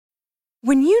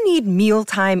When you need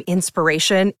mealtime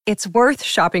inspiration, it's worth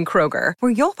shopping Kroger,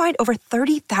 where you'll find over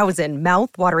 30,000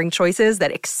 mouth-watering choices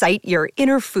that excite your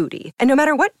inner foodie. And no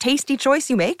matter what tasty choice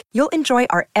you make, you'll enjoy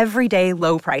our everyday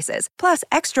low prices, plus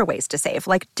extra ways to save,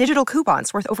 like digital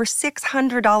coupons worth over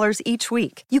 $600 each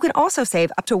week. You can also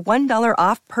save up to $1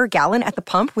 off per gallon at the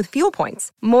pump with fuel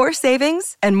points. More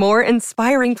savings and more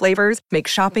inspiring flavors make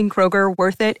shopping Kroger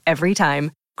worth it every time.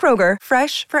 Kroger,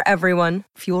 fresh for everyone.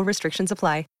 Fuel restrictions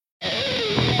apply.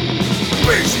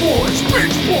 Bitch boys,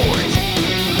 bitch boys.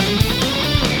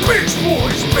 Bitch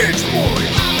boys, bitch boys.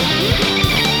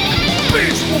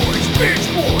 Bitch boys, bitch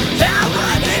boys.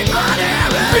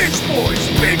 Bitch boys,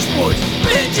 bitch boys.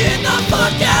 Bitching the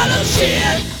fuck out of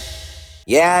shit.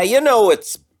 Yeah, you know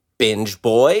it's Binge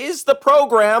Boys, the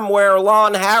program where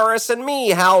Lon Harris and me,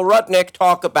 Hal Rudnick,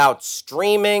 talk about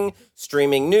streaming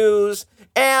news,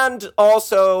 and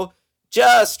also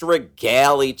just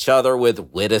regale each other with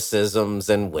witticisms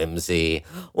and whimsy.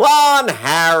 Lon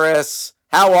Harris,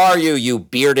 how are you, you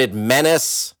bearded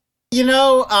menace? You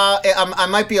know, I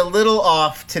might be a little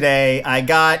off today. I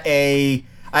got a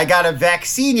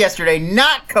vaccine yesterday,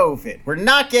 not COVID. We're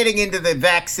not getting into the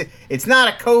vaccine. It's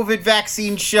not a COVID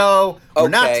vaccine show. We're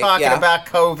not talking about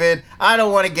COVID. I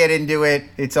don't want to get into it.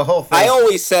 It's a whole thing. I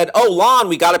always said, Lon,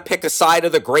 we got to pick a side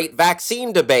of the great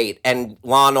vaccine debate. And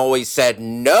Lon always said,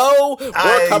 no,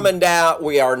 we're coming down.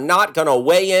 We are not going to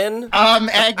weigh in. I'm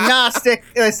agnostic.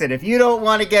 Listen, if you don't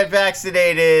want to get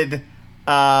vaccinated,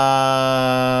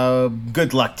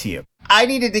 good luck to you. I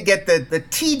needed to get the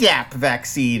Tdap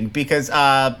vaccine because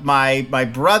my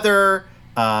brother,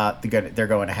 they're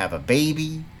going to have a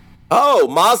baby. Oh,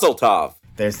 Mazel Tov.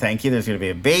 Thank you. There's going to be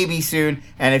a baby soon.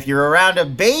 And if you're around a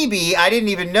baby, I didn't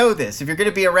even know this. If you're going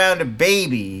to be around a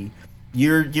baby,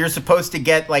 you're supposed to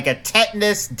get like a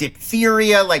tetanus,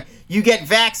 diphtheria. Like you get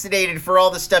vaccinated for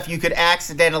all the stuff you could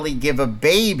accidentally give a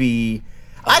baby.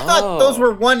 I thought those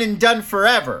were one and done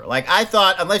forever. Like, I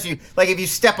thought unless you, like, if you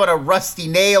step on a rusty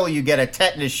nail, you get a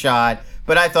tetanus shot.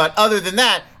 But I thought, other than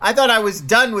that, I thought I was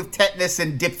done with tetanus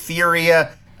and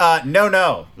diphtheria.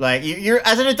 No. Like, you're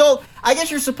as an adult, I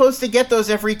guess you're supposed to get those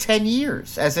every 10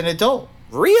 years as an adult.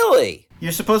 Really?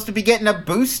 You're supposed to be getting a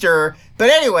booster.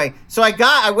 But anyway, so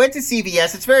I went to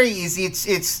CVS. It's very easy.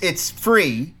 It's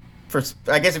free.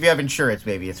 I guess if you have insurance,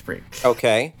 maybe it's free.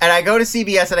 Okay. And I go to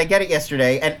CVS and I get it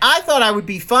yesterday, and I thought I would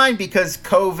be fine because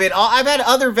COVID, I've had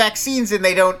other vaccines and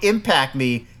they don't impact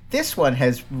me. This one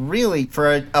has really,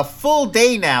 for a full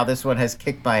day now, this one has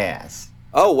kicked my ass.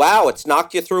 Oh, wow. It's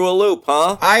knocked you through a loop,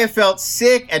 huh? I have felt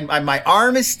sick, and my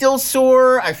arm is still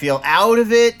sore. I feel out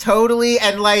of it totally,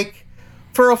 and like,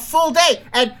 for a full day.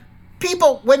 And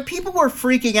when people were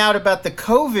freaking out about the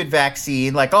COVID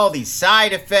vaccine, like all these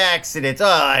side effects and it's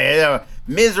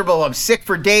miserable, I'm sick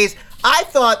for days. I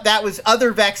thought that was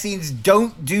other vaccines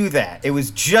don't do that. It was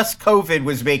just COVID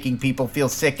was making people feel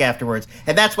sick afterwards.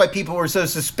 And that's why people were so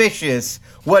suspicious.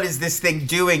 What is this thing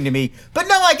doing to me? But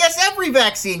no, I guess every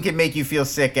vaccine can make you feel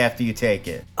sick after you take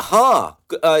it. Huh.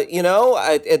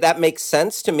 That makes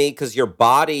sense to me because your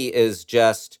body is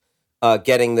just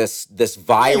getting this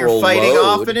viral You're fighting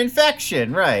load. off an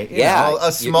infection, right?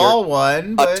 A small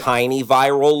one. But a tiny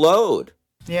viral load.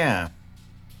 Yeah.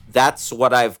 That's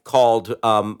what I've called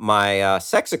my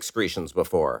sex excretions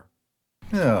before.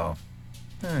 Oh.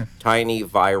 Tiny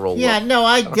viral load. Yeah, no,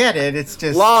 I get it. It's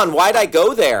just... Lon, why'd I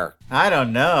go there? I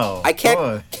don't know. I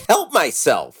can't help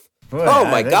myself. Boy, oh,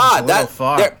 my God.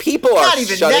 People are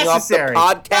shutting off the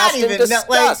podcast in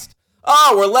disgust.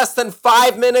 We're less than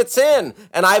 5 minutes in,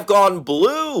 and I've gone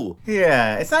blue.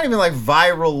 Yeah, it's not even like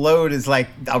viral load is like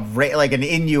like an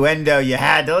innuendo you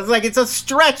had to. It's like it's a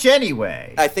stretch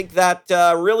anyway. I think that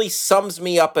really sums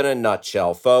me up in a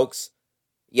nutshell, folks.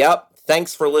 Yep,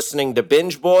 thanks for listening to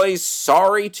Binge Boys.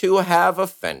 Sorry to have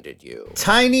offended you.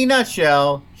 Tiny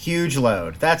nutshell, huge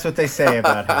load. That's what they say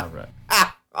about Howard.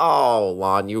 Oh,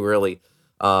 Lon, you really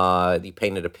you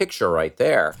painted a picture right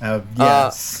there.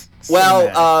 Yes.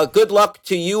 Good luck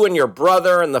to you and your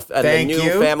brother and the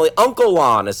new family. Uncle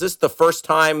Lon, is this the first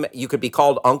time you could be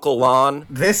called Uncle Lon?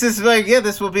 This is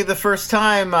this will be the first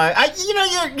time.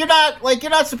 You're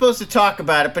not supposed to talk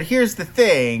about it, but here's the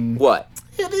thing. What?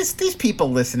 These people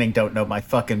listening don't know my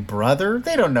fucking brother.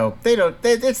 They don't know.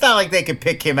 It's not like they could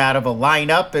pick him out of a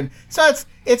lineup, and so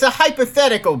it's a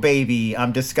hypothetical baby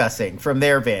I'm discussing from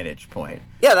their vantage point.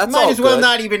 Yeah, that's might all as well good.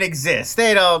 not even exist.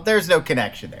 There's no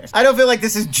connection there. I don't feel like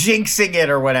this is jinxing it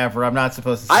or whatever. I'm not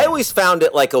supposed to say. I always found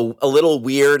it like a little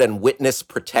weird and witness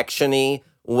protection-y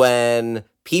when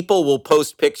people will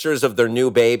post pictures of their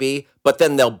new baby, but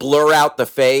then they'll blur out the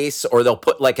face or they'll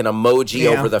put like an emoji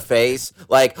over the face.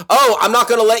 Like, oh, I'm not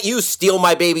going to let you steal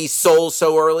my baby's soul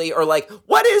so early. Or like,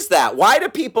 what is that? Why do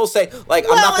people say, like,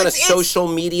 I'm not going to social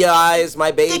mediaize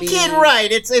my baby? The kid,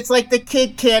 right. It's like the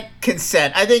kid can't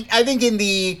consent. I think in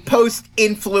the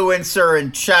post-influencer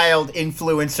and child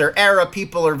influencer era,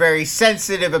 people are very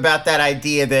sensitive about that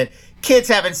idea that kids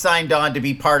haven't signed on to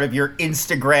be part of your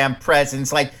Instagram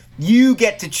presence. Like, you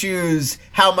get to choose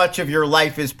how much of your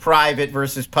life is private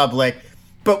versus public.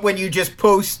 But when you just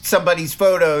post somebody's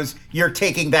photos, you're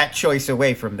taking that choice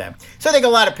away from them. So I think a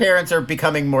lot of parents are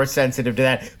becoming more sensitive to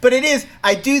that. But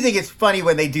I do think it's funny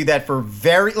when they do that for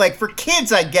for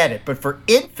kids, I get it. But for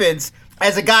infants,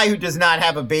 as a guy who does not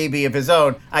have a baby of his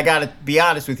own, I got to be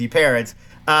honest with you, parents,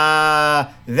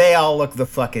 they all look the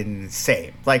fucking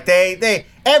same. Like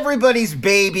everybody's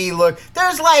baby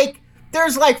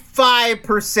there's like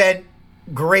 5%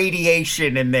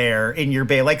 gradation in your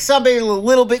baby. Like some baby a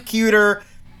little bit cuter,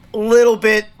 a little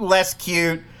bit less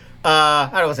cute. I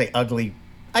don't want to say ugly.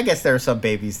 I guess there are some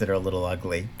babies that are a little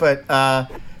ugly, but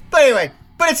anyway,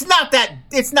 it's not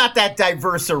that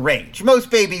diverse a range.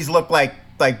 Most babies look like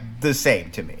the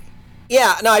same to me.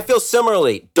 Yeah, no, I feel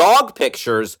similarly. Dog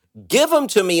pictures, give them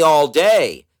to me all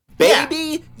day.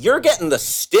 Baby, you're getting the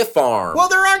stiff arm. Well,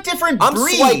 there aren't different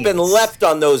breeds. I'm swiping left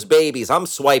on those babies. I'm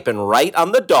swiping right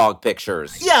on the dog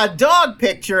pictures. Yeah, a dog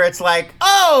picture, it's like,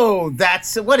 oh,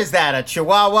 what is that, a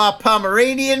Chihuahua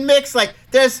Pomeranian mix? Like,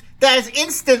 that's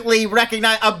instantly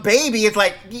recognized. A baby, it's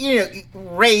like,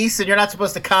 race, and you're not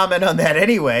supposed to comment on that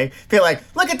anyway. Feel like,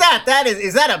 look at that.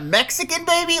 Is that a Mexican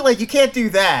baby? Like, you can't do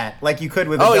that like you could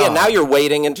with a dog. Oh, yeah, now you're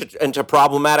wading into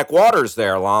problematic waters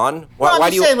there, Lon. Why are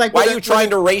you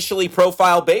trying to racially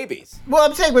profile babies? Well,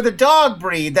 I'm saying with a dog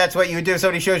breed, that's what you would do. If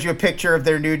somebody shows you a picture of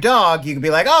their new dog, you could be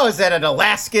like, oh, is that an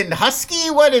Alaskan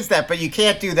Husky? What is that? But you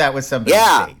can't do that with somebody.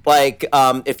 Yeah, like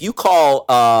if you call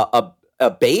a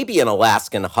baby an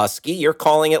Alaskan Husky, you're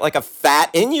calling it like a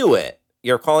fat Inuit.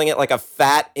 You're calling it like a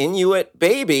fat Inuit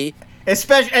baby.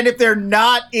 Especially, and if they're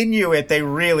not Inuit, they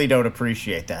really don't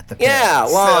appreciate that. Yeah,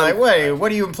 well, so,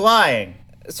 what are you implying?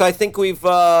 So I think we've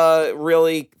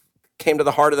really came to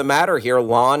the heart of the matter here.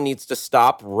 Lon needs to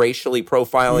stop racially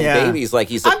profiling babies like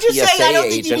he's a TSA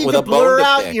agent with a bone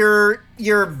to pick.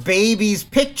 Your baby's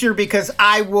picture because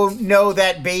I won't know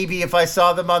that baby if I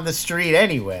saw them on the street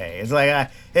anyway. It's like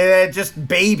just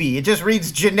baby. It just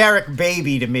reads generic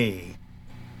baby to me.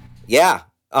 Yeah.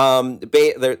 I'm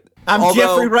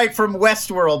Jeffrey Wright from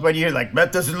Westworld when you're like,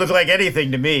 that doesn't look like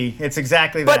anything to me. It's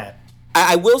exactly that.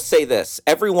 I will say this.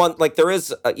 Everyone, like there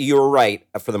is, you're right,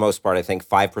 for the most part, I think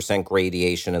 5%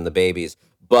 gradation in the babies.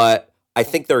 But I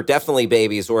think there are definitely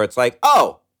babies where it's like,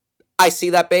 oh, I see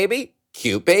that baby,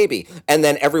 cute baby. And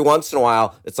then every once in a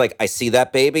while, it's like, I see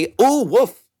that baby, ooh,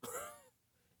 woof.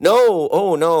 No,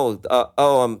 oh, no,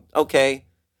 okay.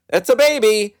 It's a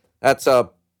baby. That's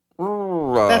what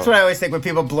I always think when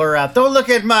people blur out, don't look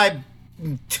at my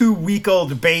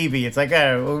 2-week-old baby. It's like,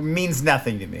 it means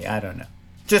nothing to me. I don't know.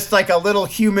 Just like a little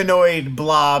humanoid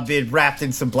blob wrapped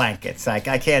in some blankets. I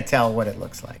can't tell what it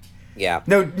looks like. Yeah.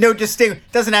 No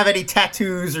doesn't have any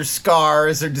tattoos or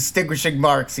scars or distinguishing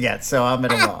marks yet, so I'm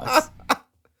at a loss.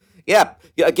 Yeah,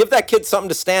 give that kid something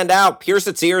to stand out. Pierce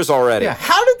its ears already. Yeah,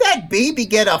 how did that baby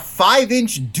get a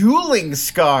 5-inch dueling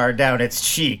scar down its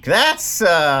cheek? That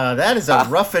is a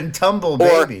rough and tumble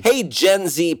baby. Or, hey, Gen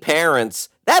Z parents,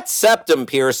 that septum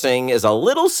piercing is a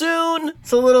little soon.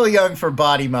 It's a little young for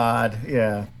body mod,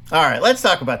 yeah. All right, let's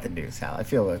talk about the news, Hal. I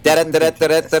feel like...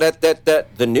 The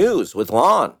news with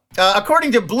Lon.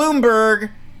 According to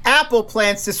Bloomberg, Apple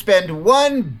plans to spend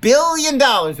 $1 billion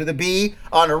with a B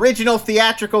on original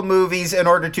theatrical movies in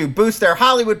order to boost their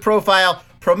Hollywood profile,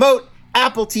 promote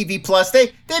Apple TV Plus.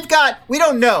 They've got, we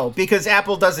don't know because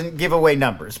Apple doesn't give away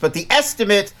numbers, but the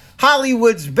estimate,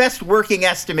 Hollywood's best working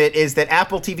estimate is that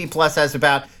Apple TV Plus has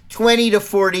about 20 to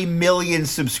 40 million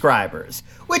subscribers,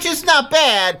 which is not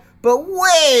bad, but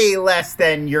way less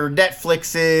than your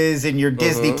Netflixes and your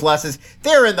Disney Pluses.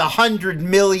 They're in the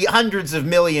hundreds of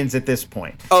millions at this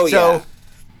point. Oh, so,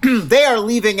 they are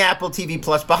leaving Apple TV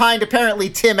Plus behind.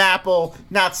 Apparently, Tim Apple,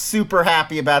 not super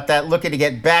happy about that, looking to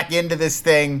get back into this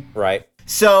thing. Right.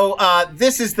 So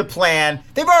this is the plan.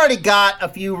 They've already got a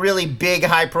few really big,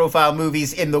 high-profile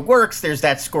movies in the works. There's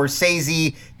that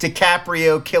Scorsese,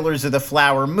 DiCaprio, Killers of the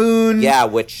Flower Moon. Yeah,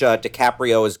 which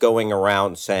DiCaprio is going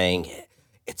around saying,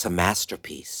 it's a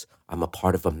masterpiece. I'm a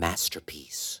part of a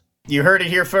masterpiece. You heard it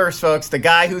here first, folks. The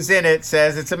guy who's in it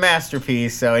says it's a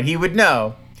masterpiece, and he would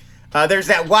know. There's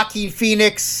that Joaquin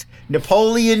Phoenix,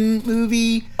 Napoleon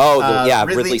movie.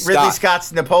 Ridley Scott. Ridley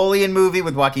Scott's Napoleon movie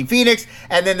with Joaquin Phoenix.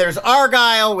 And then there's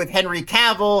Argylle with Henry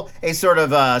Cavill, a sort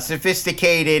of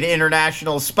sophisticated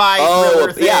international spy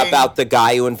thriller thing. Yeah, about the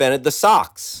guy who invented the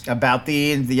socks. About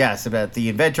the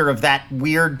inventor of that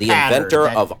weird the pattern. The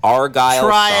inventor of Argylle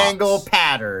triangle socks.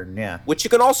 Pattern, yeah. Which you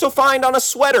can also find on a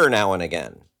sweater now and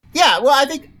again. Yeah, well, I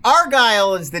think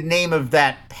Argylle is the name of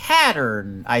that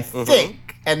pattern, I think.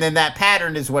 And then that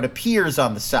pattern is what appears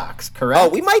on the socks,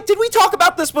 correct? Oh, did we talk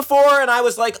about this before? And I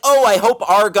was like, I hope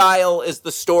Argylle is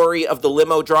the story of the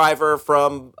limo driver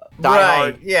from Die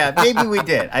Hard. Yeah, maybe we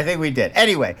did. I think we did.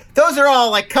 Anyway, those are all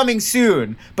like coming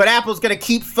soon, but Apple's going to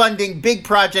keep funding big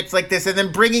projects like this and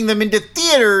then bringing them into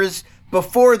theaters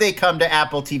before they come to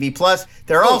Apple TV+.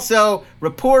 They're also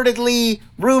reportedly,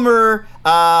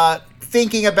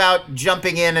 thinking about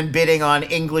jumping in and bidding on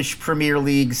English Premier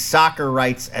League soccer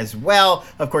rights as well.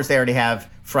 Of course, they already have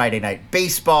Friday Night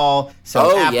Baseball.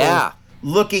 So Apple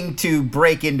looking to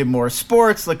break into more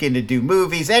sports, looking to do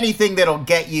movies, anything that'll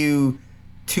get you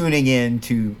tuning in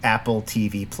to Apple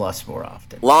TV Plus more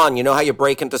often. Lon, you know how you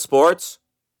break into sports?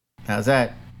 How's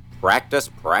that? Practice.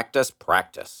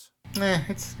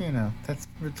 It's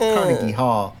Carnegie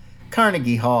Hall.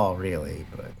 Carnegie Hall, really.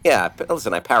 But yeah,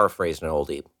 listen, I paraphrased an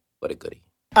oldie. What a goodie.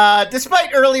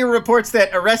 Despite earlier reports that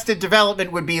Arrested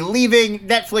Development would be leaving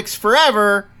Netflix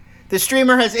forever, the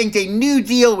streamer has inked a new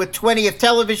deal with 20th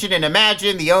Television and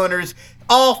Imagine, the owners.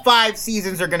 All 5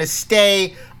 seasons are going to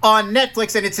stay on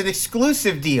Netflix, and it's an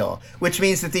exclusive deal, which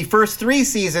means that the first 3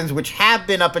 seasons, which have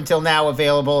been up until now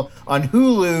available on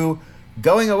Hulu,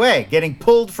 going away, getting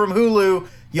pulled from Hulu.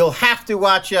 You'll have to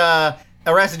watch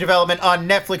Arrested Development on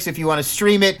Netflix if you want to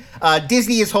stream it.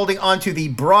 Disney is holding on to the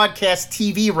broadcast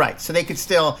TV rights, so they could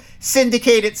still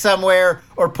syndicate it somewhere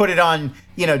or put it on,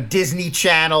 Disney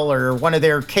Channel or one of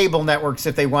their cable networks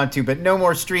if they want to, but no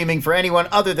more streaming for anyone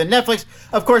other than Netflix.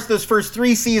 Of course, those first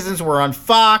 3 seasons were on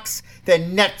Fox.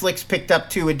 Then Netflix picked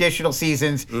up 2 additional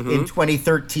seasons in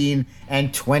 2013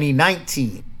 and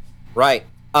 2019. Right.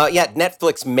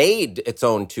 Netflix made its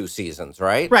own 2 seasons,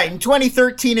 right? Right. In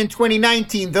 2013 and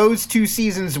 2019, those 2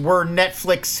 seasons were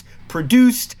Netflix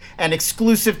produced and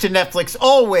exclusive to Netflix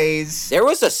always. There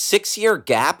was a 6-year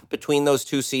gap between those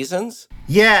 2 seasons?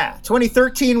 Yeah.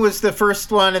 2013 was the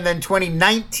first one, and then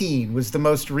 2019 was the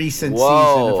most recent season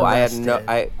of Arrested.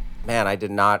 I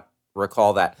did not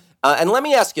recall that. And let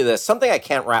me ask you this, something I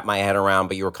can't wrap my head around,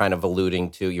 but you were kind of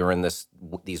alluding to, you're in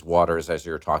these waters as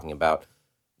you're talking about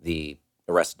the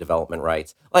Arrested Development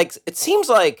rights. Like, it seems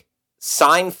like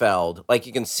Seinfeld, like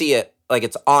you can see it, like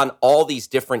it's on all these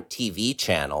different TV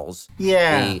channels.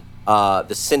 Yeah. The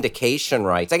syndication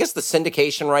rights. I guess the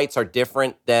syndication rights are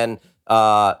different than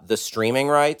the streaming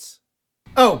rights.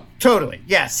 Oh, totally.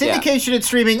 Yeah. Syndication and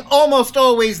streaming, almost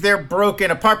always they're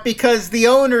broken apart because the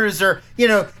owners are,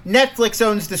 Netflix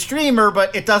owns the streamer,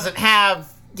 but it doesn't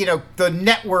have the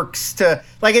networks to,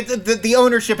 like, the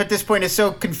ownership at this point is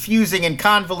so confusing and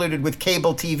convoluted with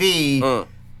cable TV.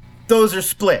 Those are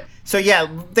split. So, yeah,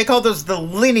 they call those the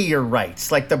linear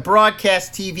rights, like the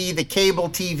broadcast TV, the cable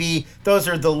TV. Those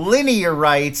are the linear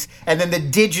rights. And then the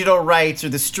digital rights or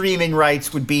the streaming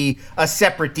rights would be a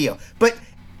separate deal. But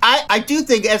I do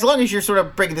think, as long as you're sort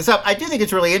of bringing this up, I do think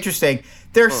it's really interesting.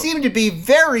 There seem to be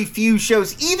very few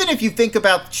shows, even if you think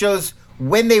about shows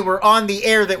when they were on the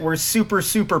air that were super,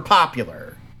 super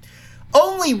popular.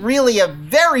 Only really a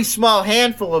very small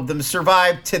handful of them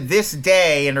survived to this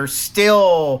day and are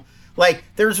still, like,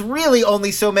 there's really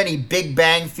only so many Big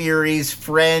Bang Theories,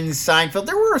 Friends, Seinfeld.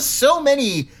 There were so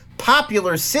many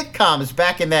popular sitcoms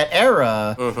back in that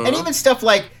era. And even stuff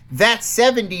like That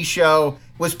 70s Show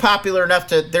was popular enough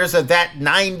to, there's a That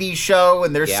 90s Show,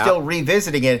 and they're still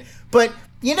revisiting it. But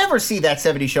you never see That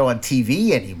 70s Show on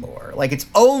TV anymore. Like, it's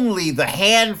only the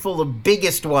handful of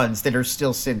biggest ones that are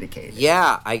still syndicated.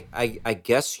 Yeah, I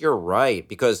guess you're right,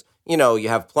 because, you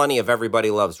have plenty of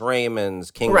Everybody Loves Raymond's,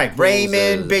 King Right, of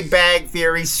Raymond, Big Bang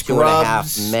Theory,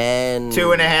 Scrubs. 2.5 Men.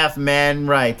 2.5 Men,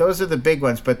 right. Those are the big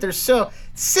ones. But there's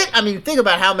think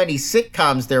about how many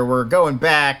sitcoms there were going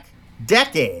back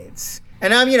decades.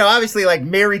 And obviously, like,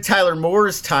 Mary Tyler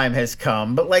Moore's time has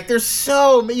come, but, like, there's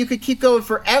you could keep going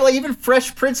forever. Like, even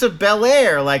Fresh Prince of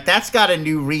Bel-Air, like, that's got a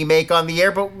new remake on the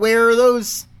air, but where are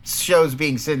those shows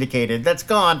being syndicated? That's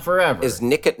gone forever. Is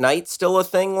Nick at Night still a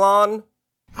thing, Lon?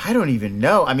 I don't even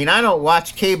know. I mean, I don't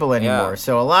watch cable anymore,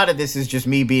 so a lot of this is just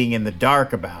me being in the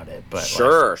dark about it. But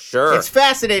sure. It's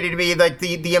fascinating to me, like,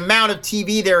 the amount of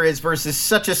TV there is versus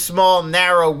such a small,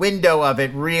 narrow window of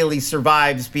it really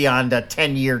survives beyond a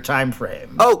 10-year time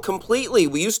frame. Oh, completely.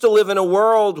 We used to live in a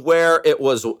world where it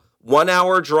was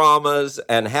 1-hour dramas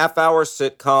and half-hour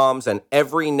sitcoms, and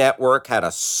every network had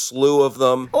a slew of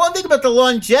them. Well, think about the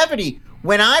longevity.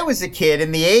 When I was a kid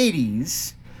in the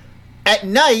 80s, at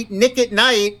night, Nick at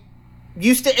Night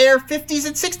used to air 50s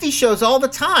and 60s shows all the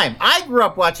time. I grew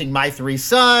up watching My Three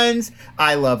Sons,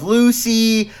 I Love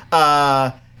Lucy,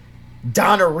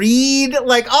 Donna Reed,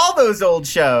 like all those old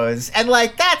shows. And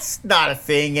like, that's not a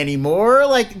thing anymore.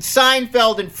 Like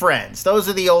Seinfeld and Friends. Those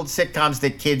are the old sitcoms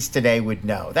that kids today would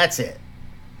know. That's it.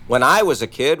 When I was a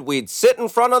kid, we'd sit in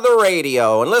front of the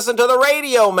radio and listen to the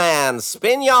radio man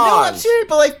spin yarns. No, I'm serious,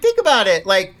 but like, think about it.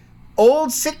 Like, old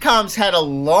sitcoms had a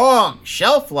long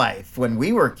shelf life when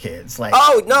we were kids. Like,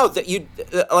 oh no, that you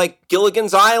like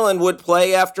Gilligan's Island would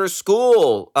play after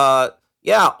school.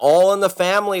 Yeah, All in the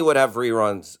Family would have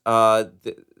reruns.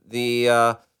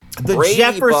 The Brady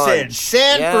Jeffersons, Bunch.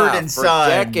 Sanford and for Son.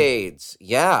 decades.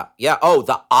 Yeah. Oh,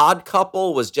 The Odd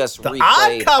Couple was just replayed.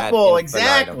 Odd Couple, ad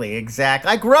infinitum.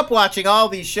 exactly. I grew up watching all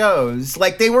these shows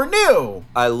like they were new.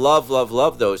 I love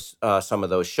those some of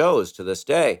those shows to this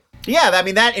day. Yeah, I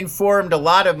mean, that informed a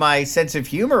lot of my sense of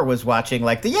humor was watching,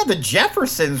 like, the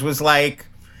Jeffersons was like,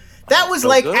 that was so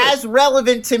like good. as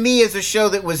relevant to me as a show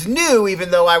that was new,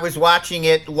 even though I was watching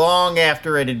it long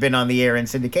after it had been on the air in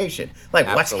syndication. Like,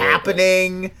 Absolutely. What's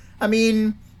happening? I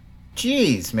mean,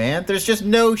 geez, man, there's just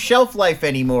no shelf life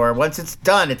anymore. Once it's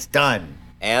done, it's done.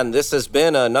 And this has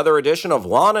been another edition of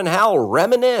Lon and Hal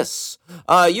Reminisce.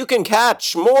 You can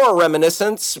catch more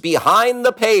reminiscence behind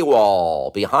the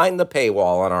paywall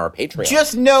on our Patreon.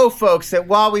 Just know, folks, that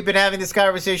while we've been having this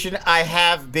conversation, I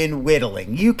have been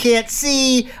whittling. You can't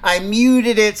see. I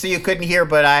muted it so you couldn't hear,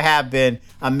 but I have been.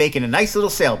 I'm making a nice little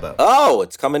sailboat. Oh,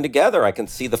 it's coming together. I can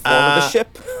see the form of the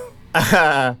ship.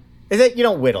 Is it? You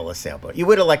don't whittle a sailboat. You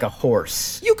whittle like a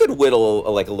horse. You could whittle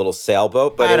like a little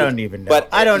sailboat, but I don't even know. But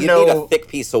I don't you know. need a thick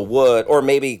piece of wood, or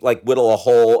maybe like whittle a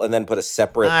hole and then put a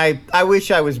separate. I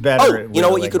wish I was better. Oh, at you know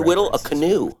what? You could whittle references. a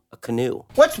canoe. A canoe.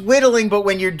 What's whittling? But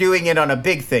when you're doing it on a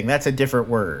big thing, that's a different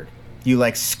word. You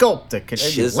like sculpt a canoe.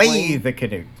 You Chiseling? lathe a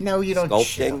canoe. No, you don't.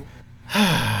 Sculpting.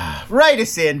 Write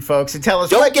us in, folks, and tell us.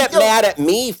 Don't get mad at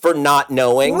me for not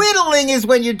knowing. Whittling is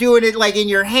when you're doing it like in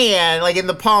your hand, like in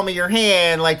the palm of your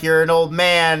hand, like you're an old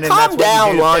man. And Calm that's what you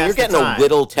down, do to Lon. pass You're the getting a time.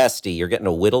 whittle testy. You're getting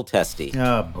a whittle testy.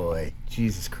 Oh boy,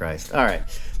 Jesus Christ! All right,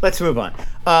 let's move on.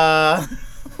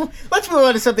 Let's move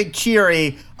on to something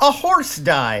cheery. A horse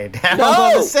died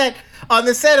on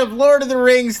the set of Lord of the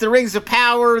Rings of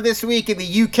Power this week in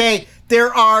the UK.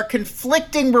 There are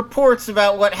conflicting reports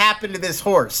about what happened to this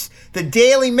horse. The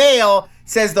Daily Mail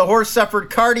says the horse suffered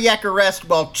cardiac arrest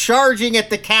while charging at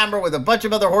the camera with a bunch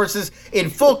of other horses in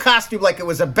full costume like it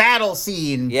was a battle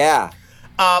scene. Yeah.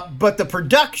 But the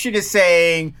production is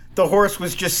saying the horse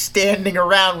was just standing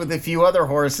around with a few other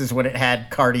horses when it had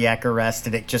cardiac arrest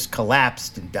and it just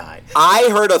collapsed and died. I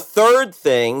heard a third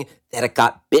thing, that it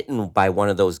got bitten by one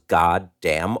of those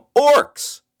goddamn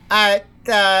orcs.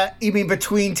 You mean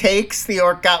between takes, the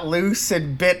orc got loose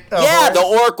and bit a Yeah, horse? the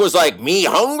orc was like, me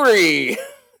hungry.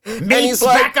 Meat's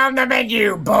back on the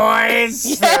menu, boys.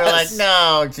 Yes. They're like,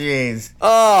 no, jeez.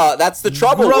 Oh, that's the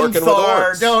trouble working with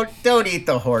Grumthar, orcs. don't eat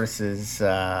the horses.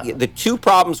 The two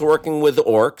problems working with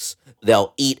orcs,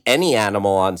 they'll eat any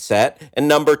animal on set. And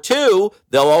number two,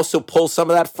 they'll also pull some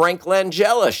of that Frank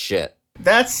Langella shit.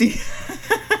 That's the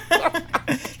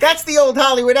that's the old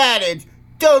Hollywood adage.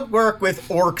 Don't work with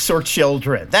orcs or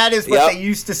children. That is what they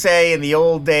used to say in the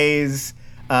old days.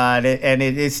 And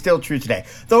it is still true today.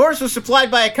 The horse was supplied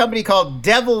by a company called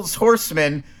Devil's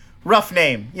Horseman. Rough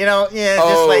name,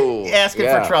 just like asking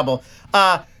for trouble.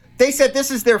 They said this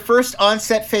is their first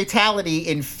on-set fatality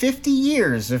in 50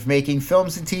 years of making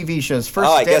films and TV shows.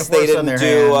 First I guess they horse on didn't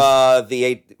their do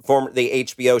hands. the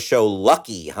HBO show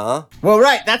Lucky, huh? Well,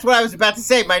 right. That's what I was about to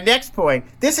say. My next point.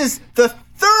 This is the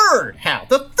third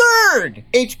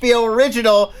HBO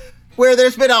original where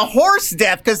there's been a horse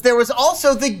death, because there was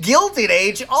also The Gilded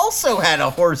Age also had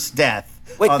a horse death.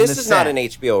 Wait, on this the is set. not an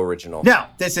HBO original. No,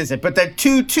 this isn't. But the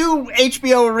two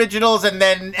HBO originals and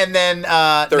then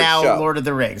now show. Lord of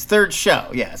the Rings. Third show,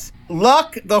 yes.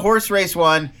 Luck, the horse race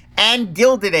one, and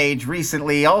Gilded Age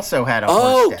recently also had a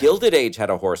horse death. Gilded Age had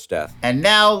a horse death. And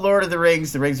now Lord of the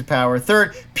Rings of Power.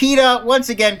 Third, PETA once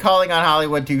again calling on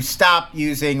Hollywood to stop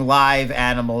using live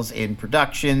animals in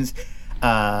productions.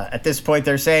 At this point,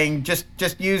 they're saying just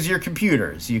use your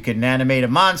computers. You can animate a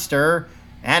monster,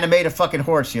 animate a fucking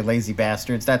horse, you lazy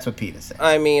bastards. That's what PETA said.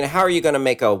 I mean, how are you going to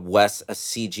make a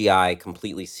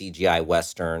completely CGI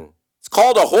Western? It's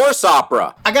called a horse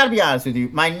opera. I gotta be honest with you.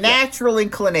 My natural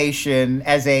inclination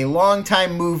as a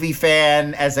longtime movie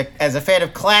fan, as a fan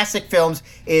of classic films,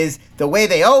 is the way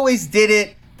they always did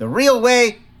it, the real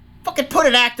way, fucking put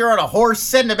an actor on a horse,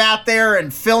 send him out there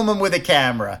and film him with a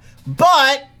camera.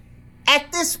 But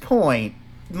at this point,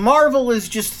 Marvel is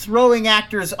just throwing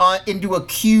actors into a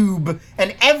cube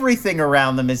and everything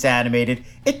around them is animated.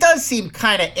 It does seem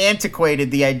kind of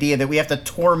antiquated, the idea that we have to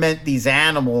torment these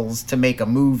animals to make a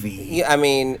movie. Yeah, I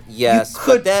mean, yes. You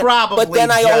could probably But then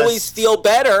I always feel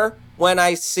better when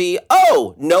I see,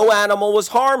 no animal was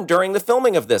harmed during the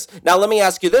filming of this. Now, let me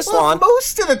ask you this, Lon.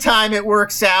 Most of the time it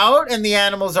works out and the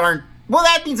animals aren't. Well,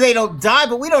 that means they don't die,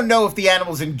 but we don't know if the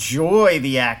animals enjoy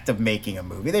the act of making a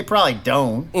movie. They probably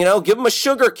don't. Give him a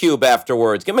sugar cube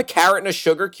afterwards. Give him a carrot and a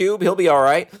sugar cube. He'll be all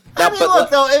right. Now, look,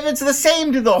 though, if it's the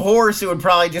same to the horse, it would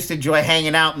probably just enjoy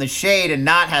hanging out in the shade and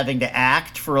not having to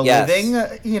act for a living,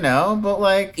 but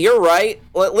like... You're right.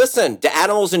 Listen, do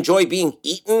animals enjoy being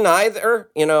eaten either?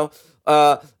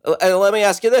 And let me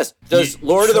ask you this. Does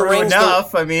Lord of the Rings...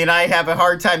 I have a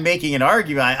hard time making an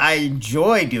argument. I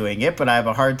enjoy doing it, but I have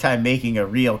a hard time making a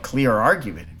real clear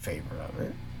argument in favor of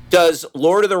it. Does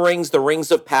Lord of the Rings, The Rings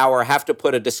of Power, have to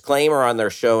put a disclaimer on their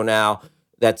show now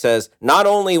that says, not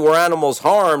only were animals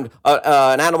harmed,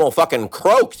 an animal fucking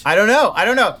croaked? I don't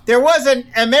know. There was an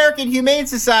American Humane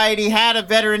Society had a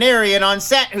veterinarian on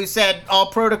set who said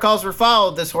all protocols were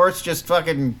followed. This horse just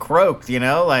fucking croaked, Did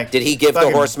he give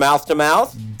the horse mouth to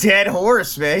mouth? Dead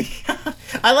horse, man.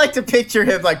 I like to picture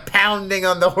him like pounding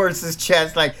on the horse's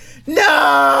chest like,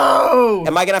 no!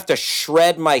 Am I going to have to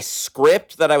shred my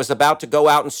script that I was about to go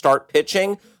out and start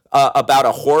pitching? About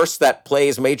a horse that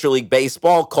plays Major League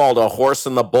Baseball called A Horse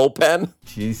in the Bullpen?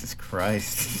 Jesus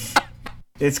Christ.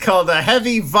 It's called a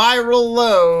heavy viral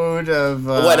load of...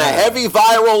 When a heavy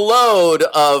viral load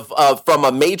of from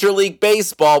a Major League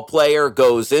Baseball player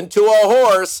goes into a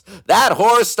horse, that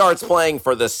horse starts playing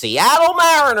for the Seattle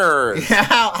Mariners.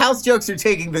 Yeah, Hal's jokes are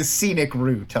taking the scenic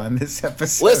route on this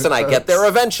episode. Listen, folks. I get there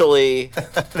eventually.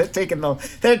 They're taking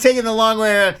the long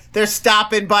way around. They're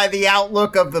stopping by the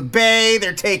outlook of the bay.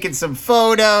 They're taking some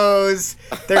photos.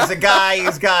 There's a guy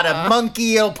who's got a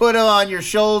monkey. He'll put it on your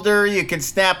shoulder. You can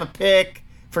snap a pic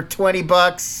for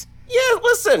 $20. Yeah,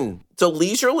 listen, it's a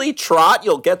leisurely trot.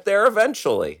 You'll get there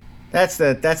eventually. That's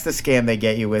the scam they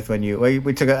get you with when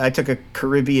I took a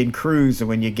Caribbean cruise, and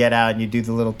when you get out and you do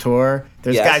the little tour,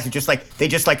 there's guys who just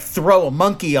throw a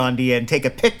monkey onto you and take a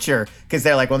picture because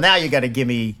they're like, well, now you got to give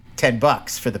me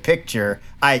 $10 for the picture.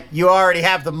 You already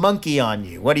have the monkey on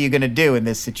you. What are you going to do in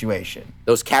this situation?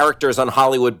 Those characters on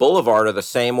Hollywood Boulevard are the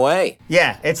same way.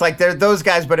 Yeah, it's like they're those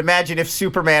guys, but imagine if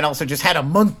Superman also just had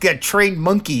a trained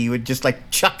monkey he would just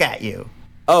like chuck at you.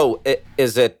 Oh,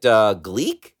 is it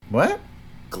Gleek? What?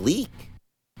 Gleek.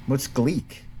 What's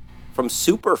Gleek? From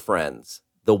Super Friends.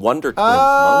 The Wonder Twins monkey.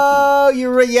 Oh,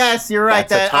 you're right. Yes, you're right.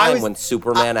 That's a time when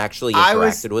Superman actually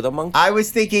interacted with a monkey. I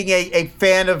was thinking a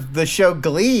fan of the show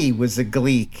Glee was a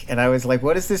Gleek, and I was like,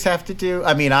 what does this have to do?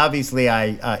 I mean, obviously,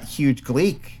 huge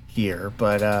Gleek here,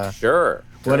 but Sure.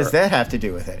 What does that have to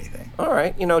do with anything? All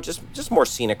right, just more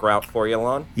scenic route for you,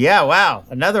 Lon. Yeah, wow,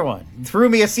 another one. Threw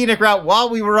me a scenic route while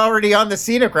we were already on the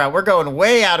scenic route. We're going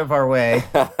way out of our way.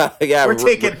 Yeah,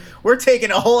 we're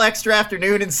taking a whole extra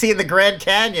afternoon and seeing the Grand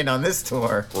Canyon on this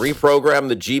tour. Reprogram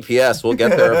the GPS. We'll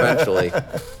get there eventually.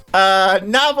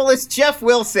 Novelist Jeff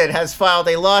Wilson has filed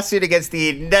a lawsuit against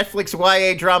the Netflix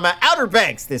YA drama Outer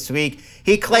Banks this week.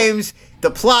 He claims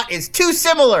the plot is too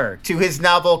similar to his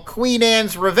novel Queen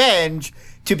Anne's Revenge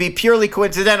to be purely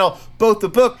coincidental. Both the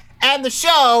book and the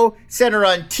show center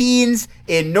on teens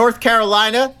in North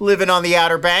Carolina living on the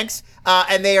Outer Banks,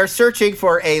 and they are searching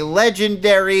for a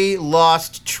legendary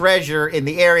lost treasure in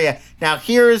the area. Now,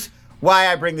 here's why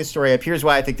I bring this story up. Here's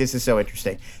why I think this is so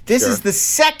interesting. This is the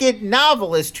second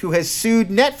novelist who has sued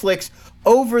Netflix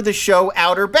over the show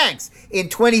Outer Banks. In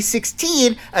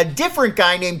 2016, a different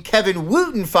guy named Kevin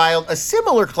Wooten filed a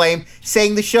similar claim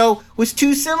saying the show was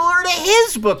too similar to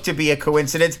his book to be a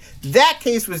coincidence. That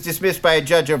case was dismissed by a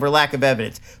judge over lack of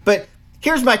evidence. But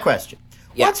here's my question.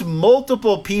 Yeah. Once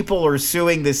multiple people are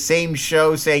suing the same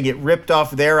show saying it ripped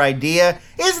off their idea,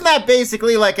 isn't that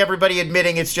basically like everybody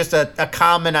admitting it's just a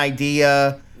common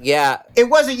idea? Yeah. It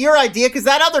wasn't your idea because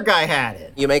that other guy had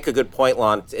it. You make a good point,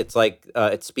 Lon. It's like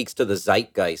it speaks to the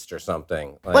zeitgeist or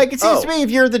something. Like it seems to me if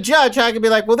you're the judge, I could be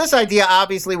like, well, this idea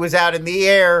obviously was out in the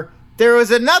air. There was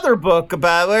another book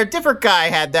about where a different guy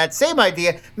had that same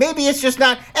idea. Maybe it's just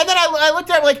not. And then I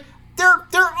looked at it like,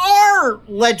 there are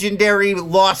legendary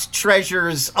lost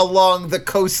treasures along the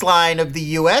coastline of the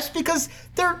U.S. because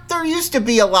there used to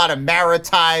be a lot of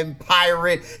maritime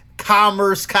pirate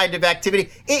commerce kind of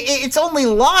activity. It's only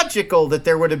logical that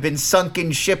there would have been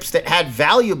sunken ships that had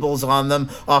valuables on them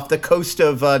off the coast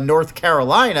of North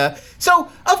Carolina. So,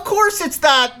 of course, it's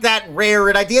not that rare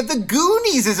an idea. The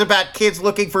Goonies is about kids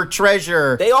looking for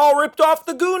treasure. They all ripped off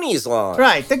the Goonies line.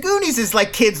 Right. The Goonies is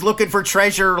like kids looking for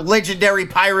treasure, legendary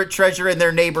pirate treasure in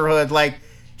their neighborhood. Like,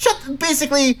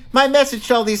 basically, my message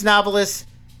to all these novelists,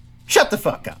 shut the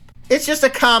fuck up. It's just a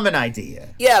common idea.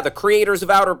 Yeah, the creators of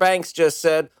Outer Banks just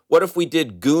said, what if we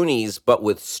did Goonies, but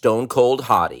with stone cold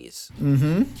hotties?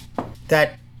 Mm-hmm.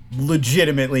 That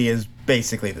legitimately is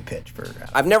basically the pitch for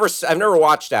I've never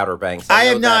watched Outer Banks. I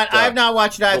have not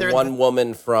watched it either. The one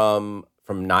woman from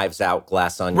Knives Out,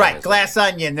 Glass Onion. Right, Glass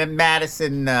Onion, and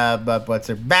Madison, what's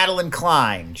her? Madeline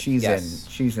Klein. She's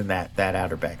in that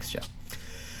Outer Banks show.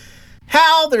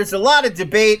 Hal, there's a lot of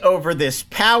debate over this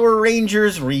Power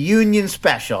Rangers reunion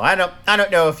special. I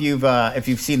don't know if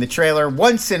you've seen the trailer.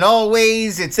 Once and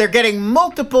always, they're getting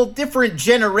multiple different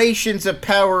generations of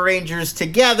Power Rangers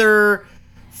together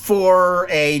for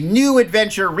a new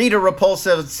adventure. Rita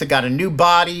Repulsa's got a new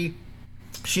body.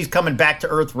 She's coming back to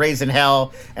Earth, raising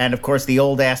hell, and of course the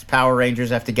old ass Power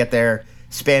Rangers have to get their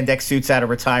spandex suits out of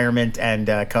retirement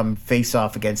and come face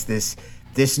off against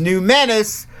this new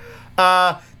menace.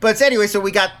 But anyway, so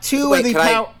we got two of the Can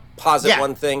I posit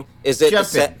one thing? Is it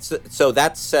so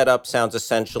that setup sounds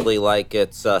essentially like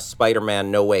it's Spider-Man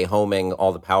No Way Homing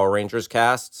all the Power Rangers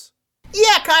casts?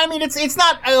 Yeah, kind of. I mean, it's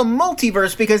not a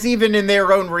multiverse because even in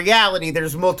their own reality,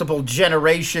 there's multiple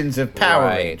generations of Power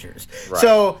Rangers. Right.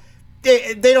 So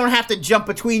they don't have to jump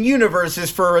between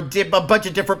universes for a bunch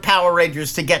of different Power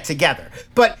Rangers to get together.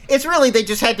 But it's really, they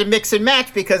just had to mix and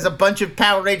match because a bunch of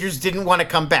Power Rangers didn't want to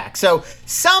come back. So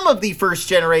some of the first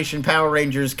generation Power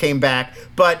Rangers came back,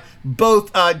 but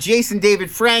both Jason David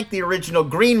Frank, the original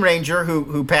Green Ranger,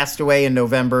 who passed away in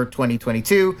November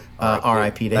 2022,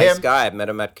 R.I.P. to him. Nice guy. I've met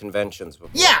him at conventions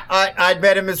before. Yeah, I'd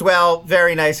met him as well.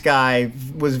 Very nice guy.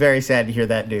 Was very sad to hear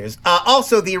that news.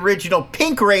 Also, the original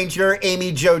Pink Ranger,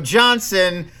 Amy Jo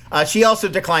Johnson, she also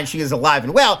declined. She is alive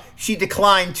and well. She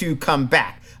declined to come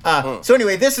back. So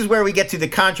anyway, this is where we get to the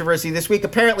controversy this week.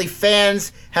 Apparently,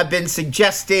 fans have been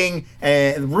suggesting,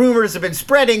 rumors have been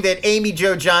spreading that Amy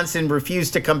Jo Johnson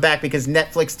refused to come back because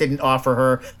Netflix didn't offer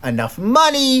her enough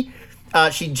money.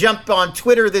 She jumped on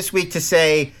Twitter this week to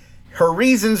say her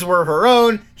reasons were her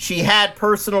own. She had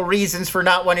personal reasons for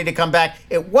not wanting to come back.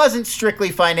 It wasn't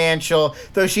strictly financial,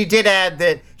 though she did add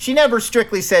that she never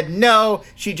strictly said no.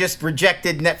 She just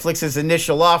rejected Netflix's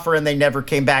initial offer, and they never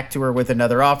came back to her with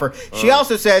another offer. She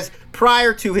also says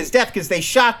prior to his death, because they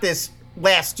shot this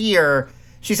last year,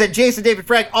 she said Jason David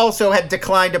Frank also had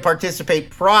declined to participate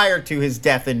prior to his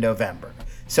death in November.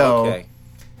 So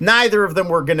neither of them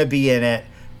were going to be in it.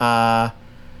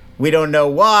 We don't know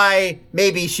why.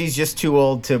 Maybe she's just too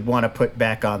old to want to put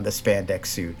back on the spandex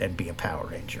suit and be a Power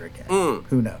Ranger again.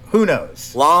 Who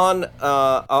knows? Lon,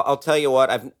 I'll tell you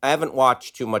what. I haven't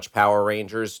watched too much Power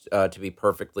Rangers, to be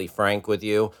perfectly frank with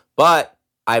you. But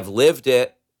I've lived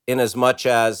it in as much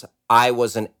as I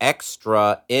was an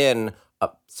extra in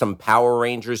some Power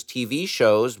Rangers TV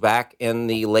shows back in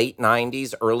the late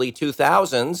 90s, early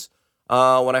 2000s,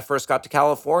 when I first got to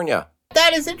California.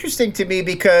 That is interesting to me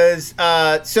because,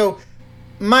 so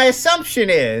my assumption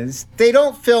is they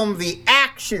don't film the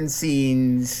action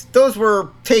scenes. Those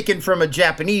were taken from a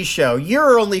Japanese show.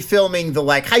 You're only filming the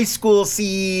high school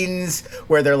scenes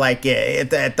where they're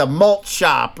at the malt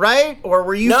shop, right? Or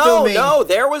were you filming? No,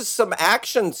 there was some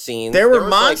action scenes. There were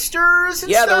monsters and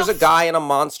stuff? There was a guy in a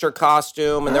monster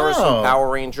costume and there were some Power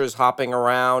Rangers hopping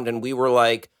around and we were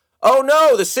like, oh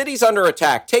no, the city's under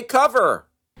attack. Take cover.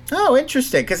 Oh,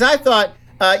 interesting. Because I thought,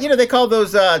 they call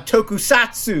those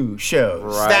tokusatsu shows.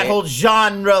 Right. That whole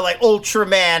genre, like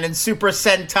Ultraman and Super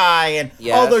Sentai and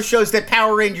all those shows that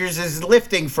Power Rangers is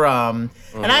lifting from.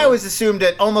 Mm-hmm. And I always assumed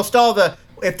that almost all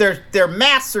if their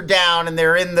masks are down and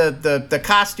they're in the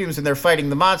costumes and they're fighting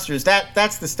the monsters,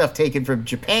 that's the stuff taken from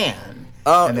Japan.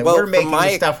 And then we're making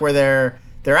the stuff where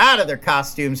they're out of their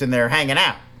costumes and they're hanging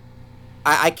out.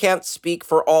 I can't speak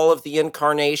for all of the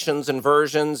incarnations and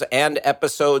versions and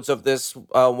episodes of this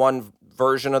one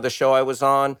version of the show I was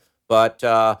on, but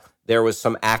there was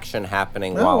some action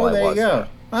happening while I was there. There you go.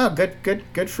 Oh,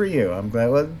 good for you. I'm glad.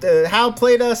 Well, Hal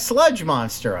played a sludge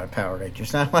monster on Power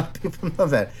Rangers. Not a lot of people know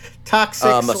that.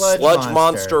 Toxic sludge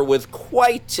monster with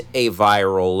quite a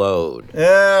viral load.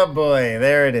 Oh boy,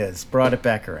 there it is. Brought it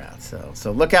back around.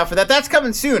 So look out for that. That's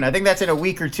coming soon. I think that's in a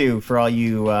week or two for all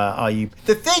you.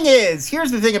 The thing is,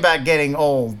 here's the thing about getting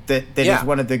old that is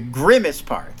one of the grimmest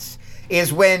parts.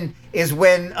 is when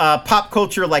pop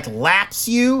culture like laps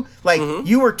you. Like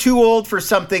you were too old for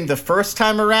something the first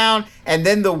time around, and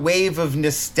then the wave of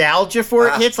nostalgia for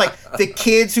it hits. Like the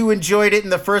kids who enjoyed it in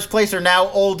the first place are now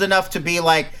old enough to be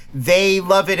like, they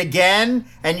love it again,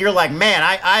 and you're like, man,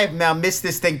 I have now missed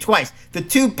this thing twice. The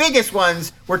two biggest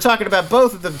ones, we're talking about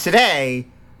both of them today.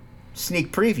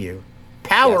 Sneak preview.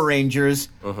 Power Rangers,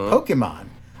 Pokemon.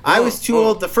 I was too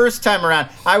old the first time around.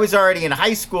 I was already in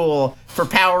high school for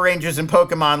Power Rangers and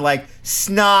Pokemon, like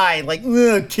snide, like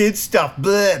kid stuff.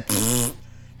 Bleh, pfft,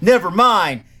 never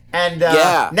mind. And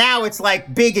now it's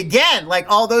like big again. Like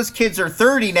all those kids are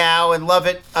 30 now and love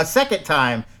it a second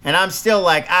time. And I'm still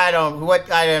like, I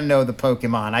don't know the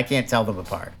Pokemon. I can't tell them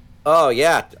apart. Oh,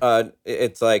 yeah.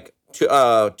 It's like too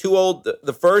old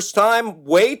the first time,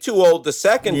 way too old the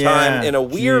second time in a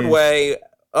weird way.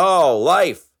 Oh,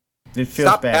 life. It feels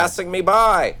Stop bad. passing me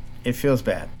by. It feels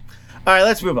bad. All right,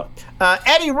 let's move on.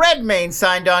 Eddie Redmayne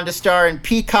signed on to star in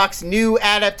Peacock's new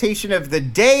adaptation of The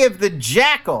Day of the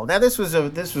Jackal. Now, this was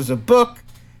a book.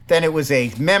 Then it was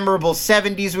a memorable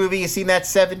 70s movie. You seen that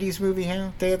 70s movie,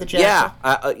 huh? Day of the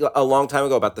Jackal? Yeah, a long time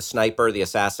ago, about the sniper, the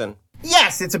assassin.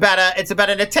 Yes, it's about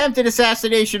an attempted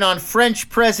assassination on French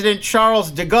President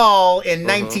Charles de Gaulle in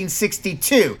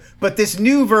 1962. But this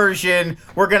new version,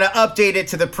 we're going to update it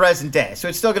to the present day. So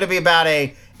it's still going to be about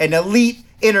an elite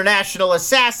international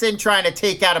assassin trying to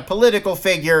take out a political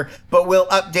figure, but we'll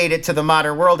update it to the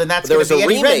modern world, and that's going to be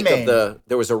Eddie Redmayne.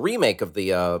 There was a remake of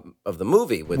the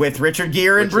movie with Richard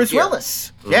Gere and Bruce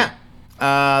Willis. Yeah.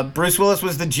 Bruce Willis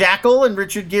was the jackal, and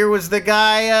Richard Gere was the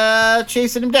guy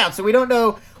chasing him down. So we don't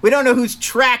know who's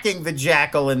tracking the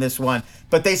jackal in this one,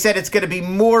 but they said it's going to be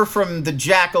more from the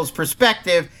jackal's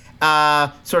perspective,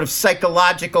 sort of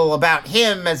psychological about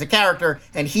him as a character,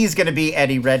 and he's going to be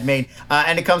Eddie Redmayne.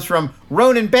 And it comes from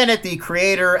Ronan Bennett, the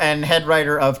creator and head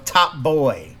writer of Top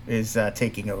Boy, is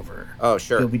taking over. Oh,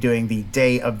 sure. He'll be doing the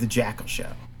Day of the Jackal show.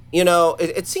 You know,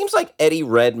 it seems like Eddie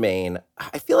Redmayne,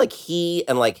 I feel like he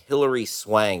and like Hilary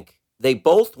Swank, they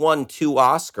both won 2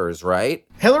 Oscars, right?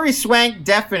 Hilary Swank,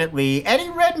 definitely. Eddie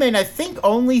Redmayne, I think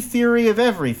only Theory of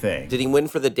Everything. Did he win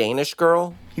for The Danish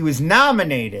Girl? He was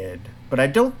nominated, but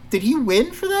did he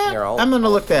win for that? Here, I'm going to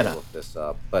look that up. Look this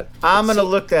up, but I'm going to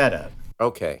look that up.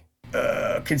 Okay.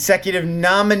 Consecutive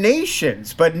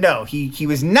nominations, but no, he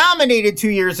was nominated 2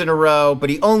 years in a row, but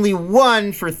he only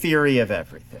won for Theory of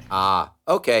Everything. Ah,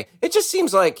 okay. It just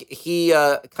seems like he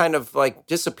kind of like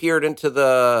disappeared into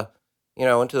the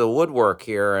woodwork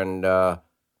here, and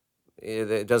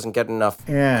it doesn't get enough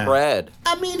cred.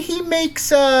 I mean, he makes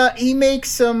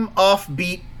some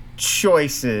offbeat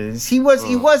choices. He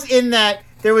was in that.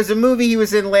 There was a movie he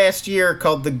was in last year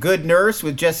called The Good Nurse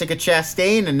with Jessica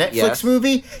Chastain, a Netflix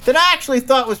movie that I actually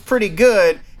thought was pretty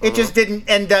good. It just didn't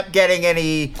end up getting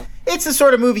any. It's the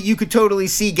sort of movie you could totally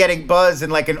see getting buzz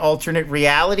in like an alternate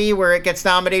reality where it gets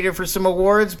nominated for some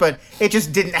awards, but it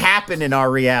just didn't happen in our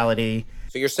reality.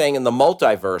 So you're saying in the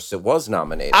multiverse it was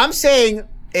nominated? I'm saying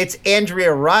it's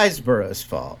Andrea Riseborough's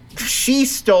fault. She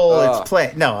stole its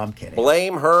play. No, I'm kidding.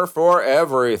 Blame her for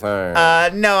everything.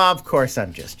 No, of course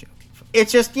I'm just joking.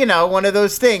 It's just, one of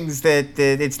those things that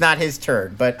it's not his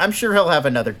turn, but I'm sure he'll have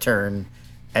another turn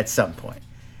at some point.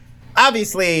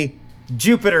 Obviously,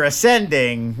 Jupiter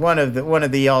Ascending, one of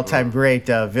the all-time great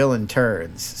villain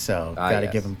turns, so gotta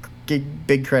give him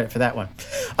big credit for that one.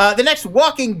 The next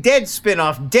Walking Dead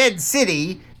spinoff, Dead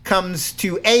City, comes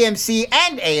to AMC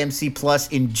and AMC Plus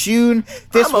in June.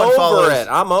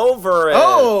 I'm over it.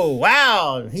 Oh,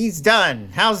 wow. He's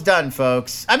done. How's done,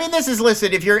 folks? I mean,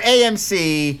 listen, if you're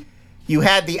AMC, you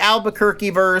had the Albuquerque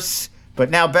verse, but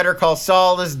now Better Call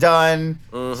Saul is done.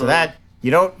 So that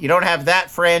you don't have that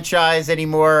franchise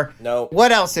anymore. No.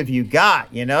 What else have you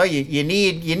got? You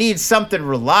need something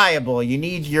reliable. You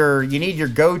need your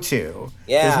go-to.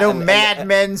 Yeah. There's no Mad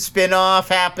Men spin-off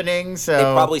happening, so they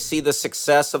probably see the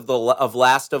success of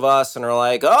Last of Us and are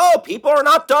like, "Oh, people are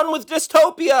not done with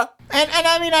dystopia." And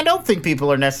I mean, I don't think people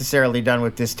are necessarily done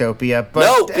with dystopia, but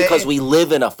no, because we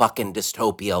live in a fucking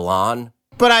dystopia, Lon.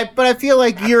 But I feel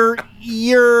like your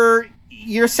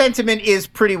sentiment is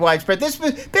pretty widespread.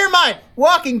 Bear in mind,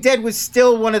 Walking Dead was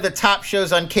still one of the top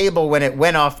shows on cable when it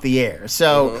went off the air.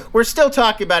 So we're still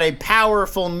talking about a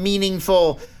powerful,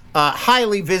 meaningful,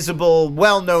 highly visible,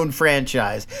 well-known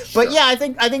franchise. But yeah, I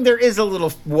think there is a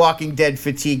little Walking Dead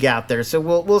fatigue out there. So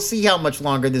we'll see how much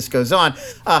longer this goes on.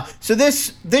 So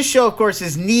this show, of course,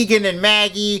 is Negan and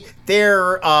Maggie.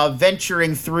 They're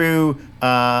venturing through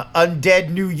undead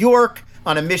New York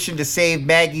on a mission to save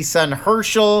Maggie's son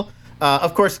Herschel.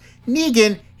 Of course,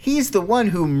 Negan, he's the one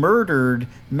who murdered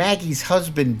Maggie's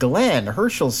husband Glenn,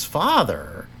 Herschel's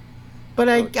father.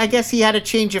 but I guess he had a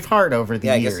change of heart over the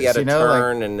years. I guess he had a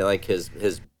turn, and like his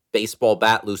baseball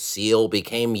bat Lucille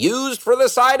became used for the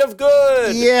side of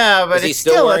good. Yeah, but is he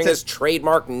still wearing his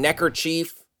trademark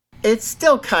neckerchief? It's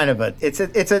still kind of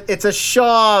it's a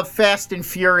Shaw Fast and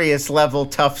Furious level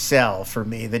tough sell for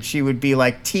me that she would be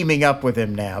like teaming up with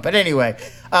him now. But anyway,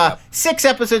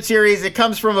 6-episode series. It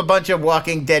comes from a bunch of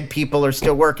Walking Dead people are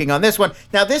still working on this one.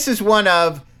 Now this is one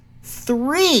of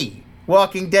 3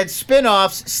 Walking Dead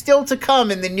spin-offs still to come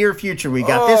in the near future. We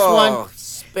got this one.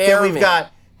 Then we've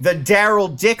got the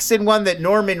Daryl Dixon one that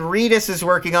Norman Reedus is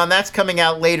working on. That's coming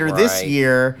out later this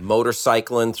year.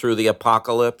 Motorcycling through the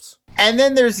apocalypse. And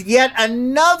then there's yet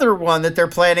another one that they're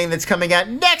planning that's coming out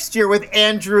next year with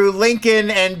Andrew Lincoln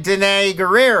and Danai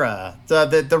Gurira.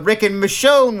 The Rick and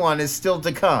Michonne one is still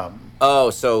to come. Oh,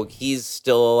 so he's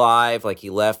still alive? Like he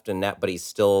left but he's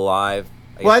still alive?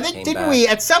 Well, I think, didn't we,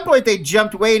 at some point they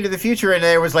jumped way into the future and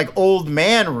there was like old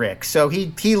man Rick. So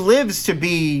he lives to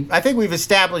be, I think we've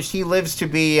established he lives to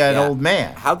be an old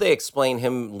man. How'd they explain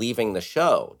him leaving the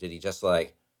show? Did he just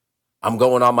like, I'm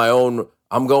going on my own,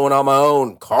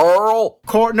 Carl?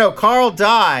 No, Carl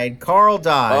died.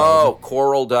 Oh,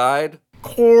 Coral died?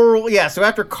 Yeah, so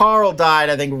after Carl died,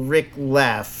 I think Rick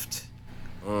left.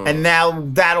 And now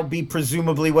that'll be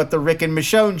presumably what the Rick and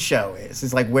Michonne show is.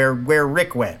 It's like where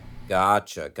Rick went.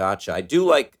 Gotcha. I do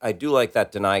like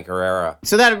that Danai Gurira.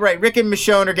 So right. Rick and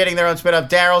Michonne are getting their own spin-off.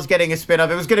 Daryl's getting a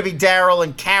spin-off. It was going to be Daryl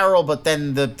and Carol, but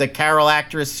then the Carol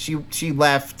actress, she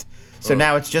left. So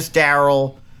now it's just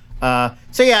Daryl.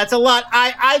 So yeah, it's a lot.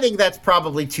 I think that's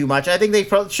probably too much. I think they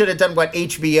should have done what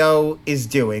HBO is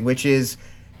doing, which is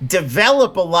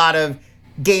develop a lot of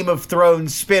Game of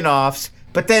Thrones spin-offs,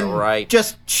 but then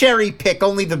just cherry pick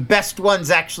only the best ones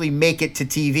actually make it to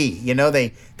TV. You know,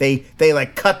 they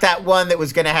like cut that one that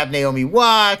was going to have Naomi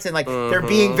Watts, and like they're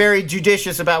being very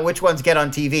judicious about which ones get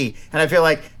on TV. And I feel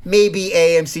like maybe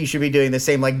AMC should be doing the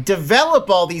same, like develop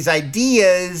all these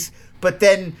ideas, but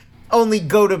then only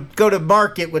go to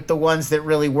market with the ones that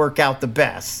really work out the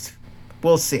best.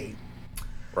 We'll see.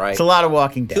 Right. It's a lot of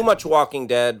Walking Dead. Too much Walking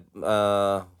Dead.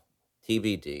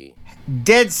 TBD.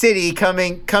 Dead City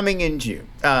coming in June.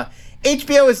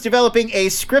 HBO is developing a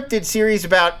scripted series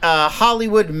about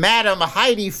Hollywood Madam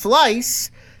Heidi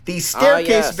Fleiss, the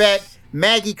staircase vet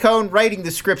Maggie Cohn, writing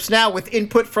the scripts now with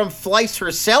input from Fleiss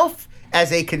herself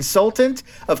as a consultant.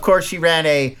 Of course, she ran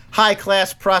a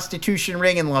high-class prostitution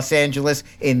ring in Los Angeles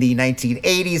in the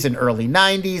 1980s and early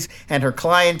 90s, and her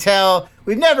clientele,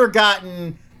 we've never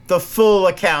gotten the full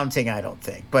accounting, I don't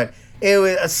think, but it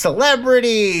was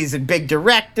celebrities and big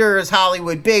directors,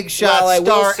 Hollywood big shots,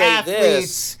 star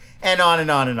athletes, and on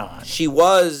and on and on. She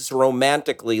was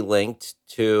romantically linked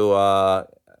to, I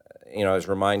was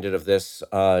reminded of this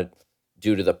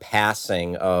due to the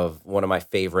passing of one of my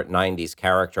favorite 90s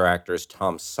character actors,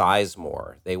 Tom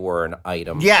Sizemore. They were an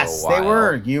item for a while. Yes, they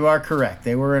were. You are correct.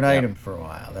 They were an item for a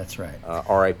while. That's right.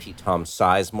 R.I.P. Tom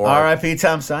Sizemore. R.I.P.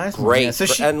 Tom Sizemore.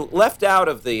 Great. Yeah, and left out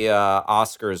of the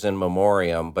Oscars in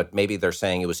memoriam, but maybe they're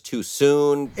saying it was too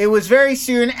soon. It was very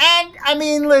soon. And, I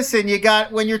mean, listen,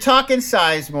 when you're talking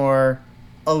Sizemore,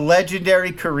 a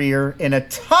legendary career in a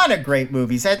ton of great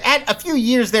movies. Had a few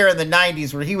years there in the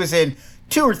 90s where he was in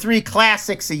 2 or 3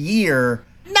 classics a year.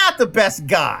 Not the best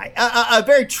guy. A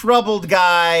very troubled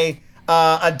guy,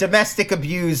 a domestic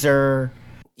abuser.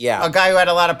 Yeah. A guy who had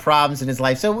a lot of problems in his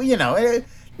life. So, maybe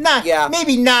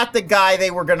not the guy they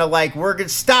were going to we're going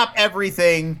to stop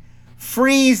everything,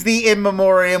 freeze the in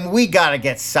memoriam. We got to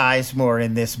get Sizemore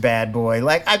in this bad boy.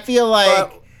 Like, I feel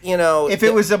like, if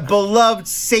it was a beloved,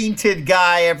 sainted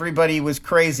guy everybody was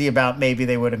crazy about, maybe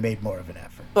they would have made more of an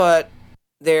effort. But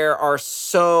there are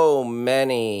so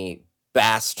many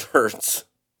bastards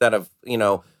that have,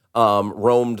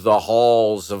 roamed the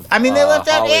halls of they left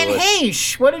out Hollywood. Anne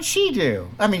Heche. What did she do?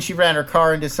 She ran her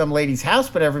car into some lady's house,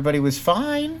 but everybody was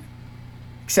fine.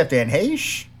 Except Anne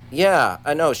Heche. Yeah,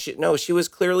 I know. She was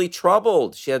clearly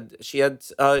troubled. She had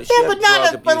why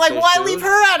leave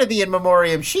her out of the in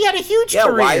memoriam? She had a huge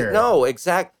career.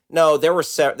 No, there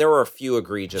were a few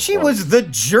egregious She ones. was the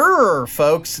juror,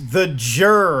 folks. The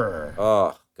juror.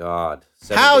 Oh, God.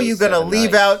 How are you going to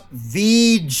leave out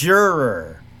the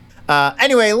juror?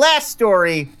 Anyway, last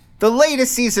story. The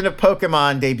latest season of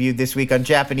Pokemon debuted this week on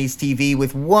Japanese TV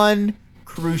with one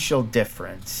crucial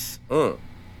difference.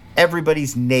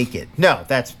 Everybody's naked. No,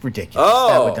 that's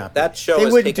ridiculous. That show they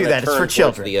is wouldn't taking do that. a turn It's for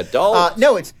children. The adults.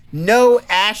 No, it's No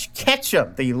Ash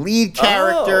Ketchum, the lead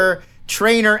character,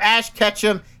 trainer Ash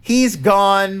Ketchum. He's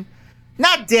gone.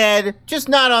 Not dead, just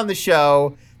not on the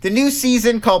show. The new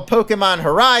season, called Pokemon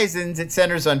Horizons, it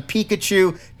centers on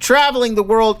Pikachu traveling the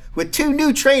world with two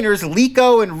new trainers,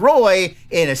 Liko and Roy,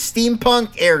 in a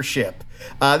steampunk airship.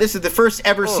 This is the first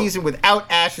ever season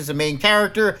without Ash as a main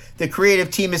character. The creative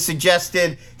team has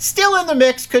suggested, still in the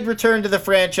mix, could return to the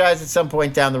franchise at some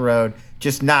point down the road,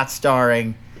 just not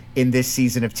starring in this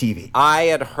season of TV. I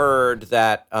had heard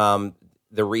that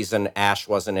the reason Ash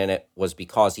wasn't in it was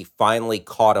because he finally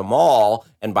caught them all,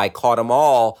 and by caught them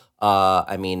all,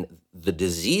 I mean the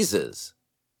diseases,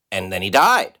 and then he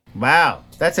died. Wow,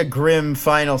 that's a grim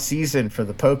final season for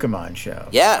the Pokemon show.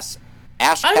 Yes.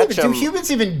 Ash Ketchum. Do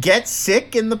humans even get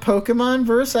sick in the Pokemon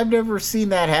verse? I've never seen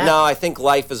that happen. No, I think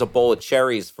life is a bowl of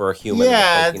cherries for a human.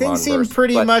 Yeah, things seem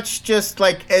pretty much just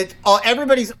like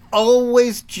everybody's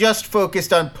always just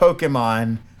focused on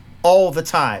Pokemon all the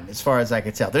time, as far as I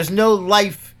can tell. There's no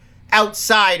life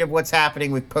outside of what's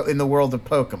happening in the world of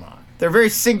Pokemon. They're very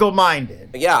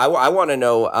single-minded. Yeah, I want to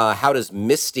know, how does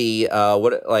Misty, how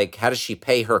does she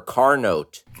pay her car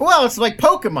note? Well, it's like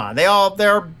Pokemon.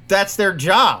 That's their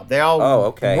job. They all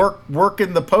work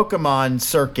in the Pokemon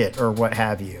circuit or what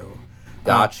have you.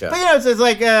 Gotcha. But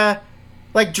it's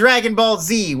like Dragon Ball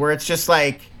Z, where it's just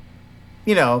like,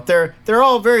 they're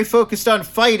all very focused on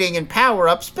fighting and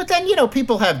power-ups, but then,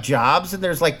 people have jobs and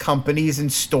there's like companies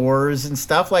and stores and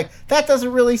stuff. Like, that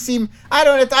doesn't really seem, I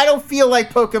don't feel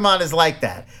like Pokemon is like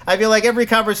that. I feel like every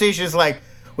conversation is like,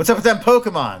 what's up with them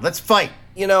Pokemon? Let's fight.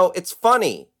 It's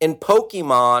funny. In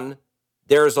Pokemon,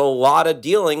 there's a lot of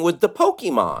dealing with the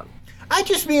Pokemon. I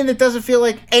just mean it doesn't feel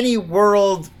like any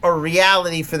world or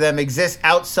reality for them exists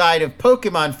outside of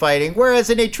Pokemon fighting, whereas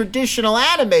in a traditional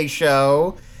anime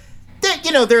show,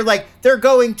 they're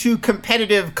going to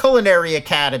competitive culinary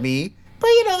academy, but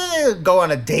they go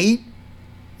on a date.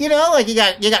 You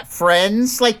got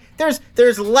friends. Like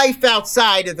there's life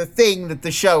outside of the thing that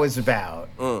the show is about.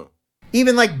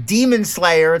 Even like Demon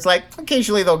Slayer, it's like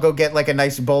occasionally they'll go get like a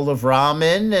nice bowl of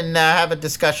ramen and have a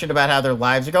discussion about how their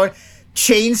lives are going.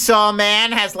 Chainsaw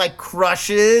Man has like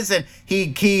crushes and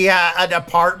he an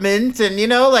apartment and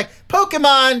like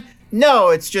Pokemon. No,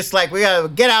 it's just like we gotta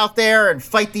get out there and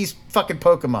fight these fucking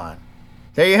Pokemon.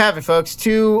 There you have it, folks.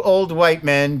 Two old white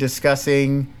men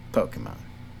discussing Pokemon.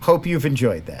 Hope you've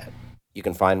enjoyed that. You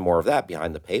can find more of that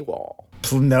behind the paywall.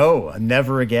 No,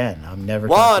 never again. I'm never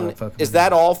talking about Pokemon. Is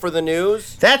that all for the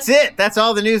news? That's it. That's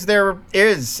all the news there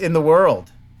is in the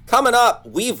world. Coming up,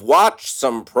 we've watched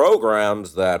some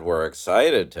programs that we're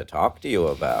excited to talk to you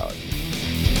about.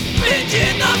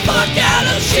 Binging the fuck out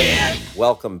of shit.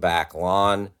 Welcome back,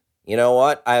 Lon. You know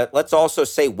what? Let's also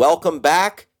say welcome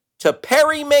back to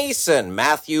Perry Mason,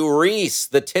 Matthew Reese,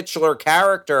 the titular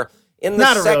character in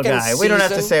the second season. Not a real guy. We don't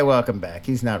have to say welcome back.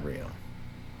 He's not real.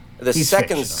 He's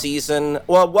second fictional. Season.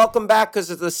 Well, welcome back because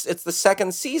it's the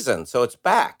second season, so it's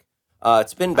back.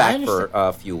 It's been back for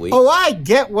a few weeks. Oh, I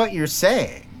get what you're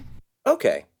saying.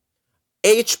 Okay.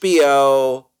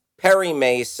 HBO, Perry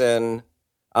Mason.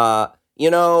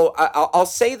 I'll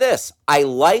say this. I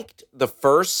liked the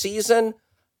first season.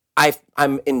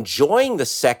 I'm enjoying the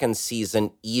second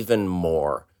season even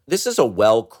more. This is a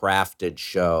well-crafted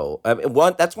show. I mean,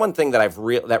 that's one thing that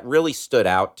that really stood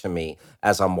out to me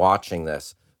as I'm watching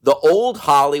this. The old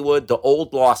Hollywood, the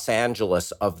old Los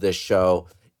Angeles of this show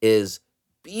is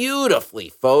beautifully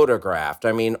photographed.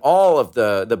 I mean, all of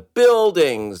the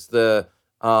buildings, the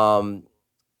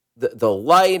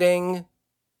lighting,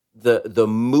 the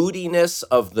moodiness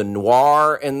of the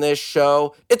noir in this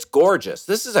show. It's gorgeous.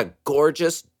 This is a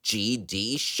gorgeous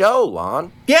GD show,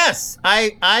 Lon. Yes,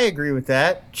 I agree with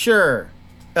that. Sure.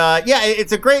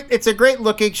 It's a great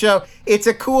looking show. It's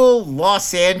a cool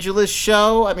Los Angeles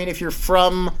show. I mean, if you're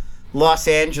from Los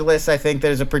Angeles, I think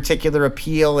there's a particular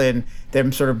appeal in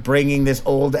them sort of bringing this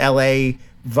old LA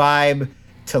vibe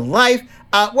to life.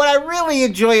 What I really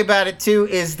enjoy about it too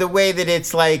is the way that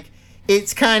it's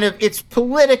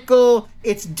political,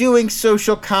 it's doing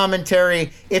social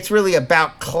commentary, it's really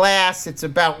about class, it's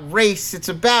about race, it's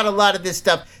about a lot of this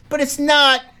stuff, but it's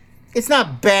not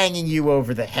banging you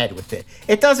over the head with it.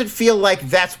 It doesn't feel like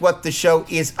that's what the show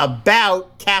is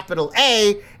about, capital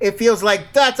A. It feels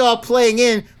like that's all playing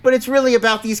in, but it's really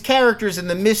about these characters and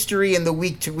the mystery and the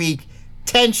week-to-week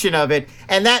tension of it.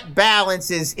 And that balance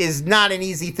is not an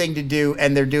easy thing to do,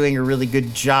 and they're doing a really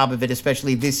good job of it,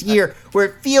 especially this year, where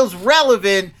it feels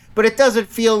relevant, but it doesn't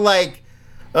feel like,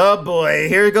 oh boy,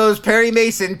 here goes Perry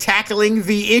Mason tackling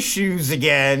the issues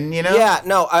again, Yeah,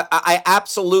 no, I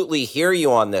absolutely hear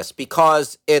you on this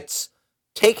because it's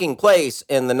taking place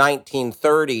in the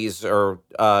 1930s or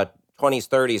 20s,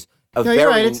 30s. You're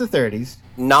right, it's the 30s.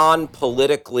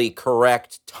 Non-politically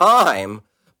correct time,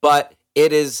 but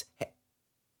it is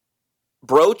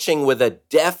broaching with a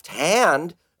deft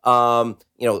hand,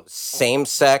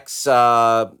 same-sex,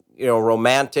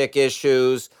 romantic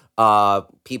issues,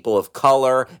 people of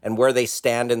color, and where they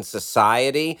stand in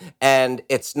society. And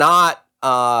it's not,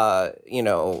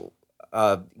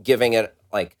 giving it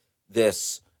like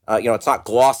this, it's not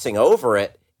glossing over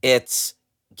it. It's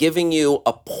giving you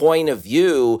a point of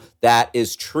view that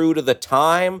is true to the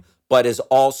time, but is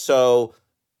also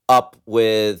up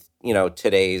with,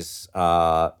 today's,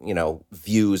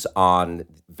 views on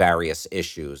various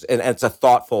issues. And it's a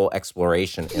thoughtful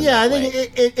exploration. I think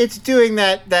it's doing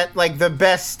that like the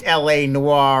best LA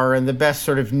noir and the best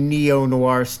sort of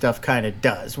neo-noir stuff kind of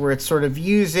does, where it's sort of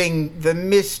using the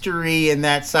mystery and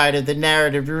that side of the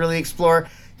narrative to really explore,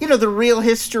 the real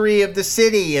history of the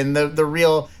city and the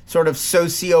real sort of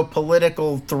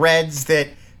socio-political threads that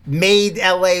made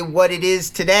LA what it is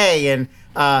today. And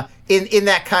in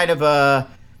that kind of a,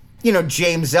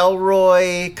 James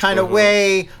Ellroy kind of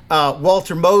way.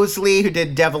 Walter Mosley, who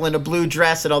did Devil in a Blue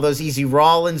Dress and all those Easy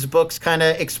Rawlins books, kind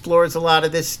of explores a lot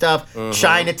of this stuff.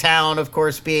 Chinatown, of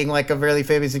course, being like a really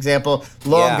famous example.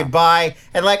 Long Goodbye.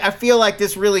 And like, I feel like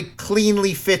this really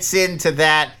cleanly fits into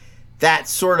that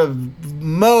sort of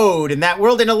mode and that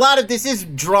world. And a lot of this is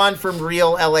drawn from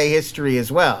real LA history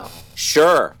as well.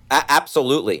 Sure.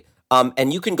 Absolutely.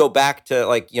 And you can go back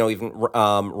to even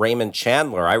Raymond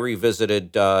Chandler. I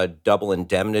revisited Double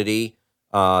Indemnity,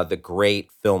 the great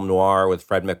film noir with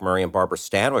Fred MacMurray and Barbara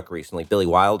Stanwyck recently, Billy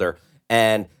Wilder.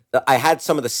 And I had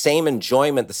some of the same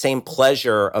enjoyment, the same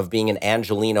pleasure of being an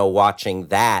Angelino watching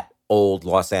that old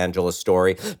Los Angeles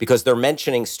story, because they're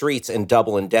mentioning streets in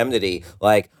Double Indemnity,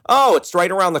 like, oh, it's right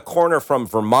around the corner from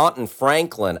Vermont and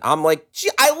Franklin. I'm like, gee,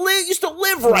 I used to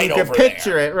live right over there. You can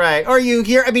picture it, right? Or you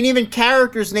hear, even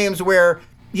characters' names where,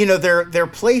 they're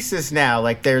places now.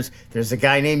 Like there's a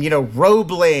guy named,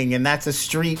 Roebling, and that's a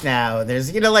street now.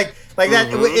 There's, like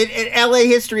that. LA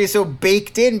history is so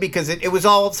baked in because it was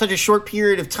all such a short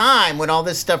period of time when all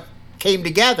this stuff came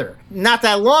together not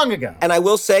that long ago. And I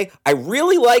will say, I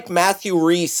really like Matthew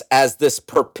Rhys as this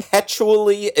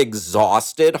perpetually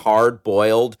exhausted,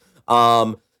 hard-boiled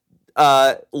lawyer,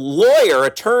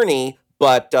 attorney,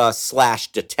 but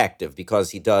 / detective,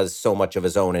 because he does so much of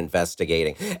his own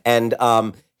investigating. And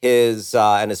his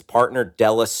partner,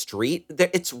 Della Street,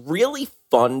 it's really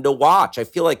fun to watch. I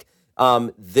feel like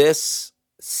this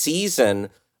season,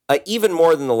 even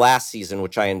more than the last season,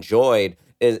 which I enjoyed,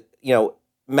 is,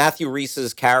 Matthew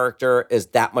Rhys's character is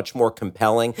that much more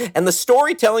compelling, and the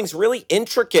storytelling's really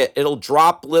intricate. It'll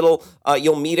drop little,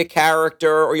 you'll meet a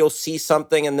character or you'll see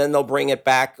something, and then they'll bring it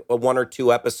back 1 or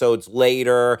 2 episodes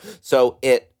later. So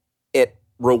it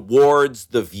rewards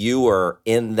the viewer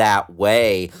in that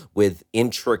way with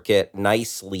intricate,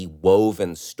 nicely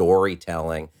woven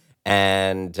storytelling,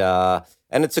 and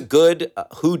it's a good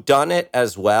whodunit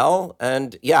as well.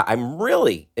 And yeah, I'm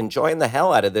really enjoying the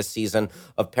hell out of this season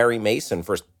of Perry Mason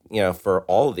for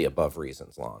all of the above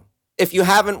reasons, Lon. If you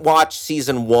haven't watched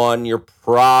season 1, you're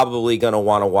probably going to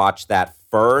want to watch that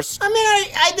first.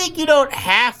 I think you don't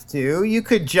have to. You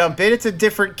could jump in. It's a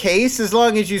different case as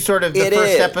long as you sort of, the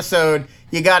first episode,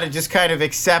 you got to just kind of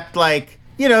accept, like,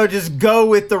 just go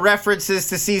with the references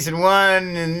to season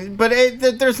 1, but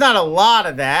there's not a lot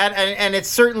of that, and it's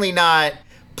certainly not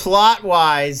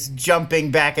plot-wise jumping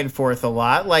back and forth a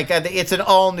lot. Like, it's an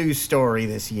all-new story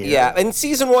this year. Yeah, in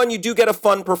season 1, you do get a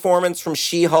fun performance from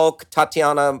She-Hulk,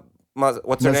 Tatiana,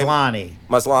 what's her name?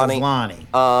 Maslany.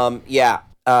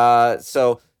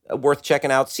 So worth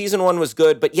checking out. Season 1 was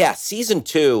good, but yeah, season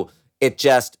 2,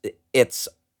 it's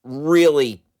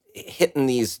really hitting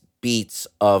these beats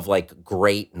of like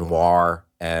great noir,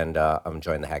 and I'm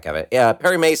enjoying the heck of it. Yeah,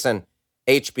 Perry Mason,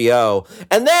 HBO.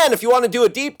 And then if you want to do a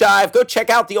deep dive, go check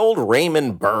out the old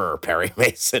Raymond Burr Perry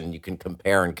Mason. You can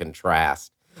compare and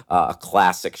contrast. A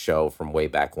classic show from way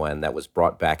back when that was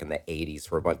brought back in the 80s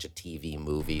for a bunch of TV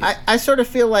movies. I sort of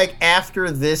feel like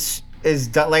after this is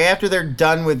done, like after they're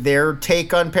done with their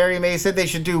take on Perry Mason, they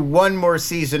should do one more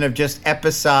season of just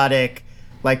episodic,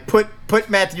 like put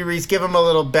Matthew Rhys, give him a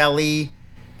little belly,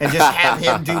 and just have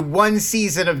him do one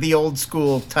season of the old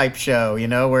school type show,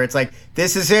 where it's like,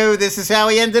 this is how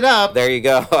he ended up. There you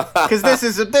go. Because this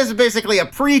is basically a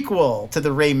prequel to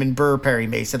the Raymond Burr Perry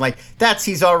Mason. Like,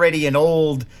 he's already an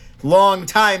old,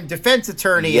 long-time defense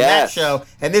attorney in that show,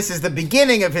 and this is the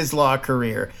beginning of his law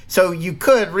career. So you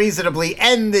could reasonably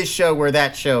end this show where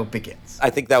that show begins. I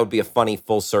think that would be a funny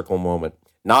full circle moment.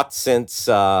 Not since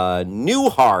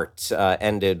Newhart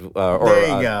ended.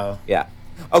 There you go. Yeah.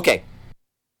 Okay.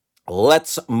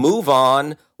 Let's move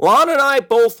on. Lon and I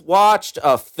both watched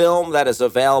a film that is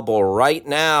available right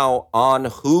now on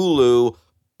Hulu,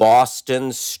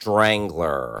 Boston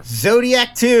Strangler.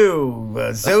 Zodiac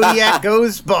 2. Zodiac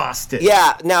goes Boston.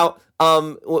 Yeah. Now,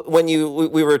 when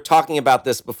we were talking about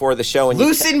this before the show, and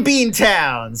Lucin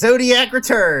Beantown. Zodiac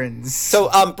returns.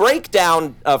 So, break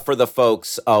down for the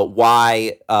folks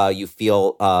why you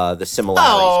feel the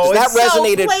similarities. That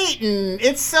resonated. So blatant.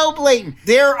 It's so blatant.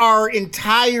 There are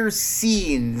entire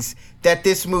scenes that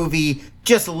this movie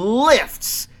just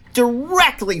lifts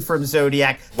directly from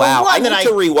Zodiac. Wow, I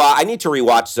need to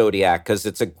rewatch Zodiac because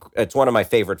it's one of my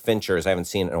favorite Finchers. I haven't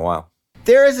seen it in a while.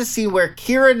 There is a scene where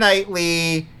Keira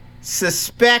Knightley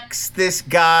suspects this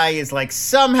guy is like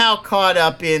somehow caught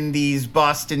up in these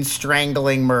Boston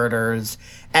strangling murders,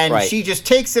 and she just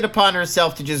takes it upon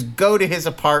herself to just go to his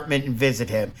apartment and visit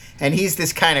him. And he's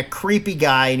this kind of creepy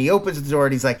guy, and he opens the door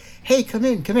and he's like, hey, come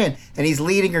in. And he's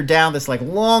leading her down this like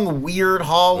long, weird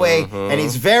hallway, and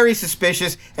he's very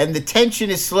suspicious, and the tension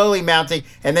is slowly mounting.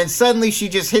 And then suddenly she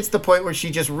just hits the point where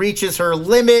she just reaches her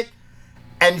limit,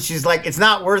 and she's like, it's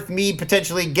not worth me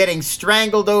potentially getting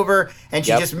strangled over. And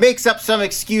she just makes up some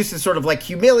excuse and sort of like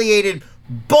humiliated,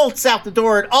 bolts out the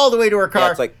door and all the way to her car. Yeah,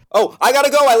 it's like, oh, I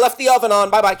gotta go. I left the oven on.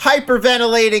 Bye-bye.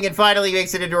 Hyperventilating, and finally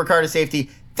makes it into her car to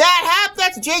safety.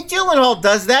 That's Jake Gyllenhaal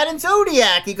does that in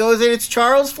Zodiac. He goes in, it's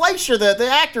Charles Fleischer, the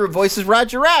actor who voices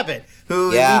Roger Rabbit, who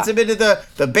leads him into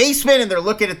the basement, and they're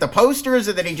looking at the posters,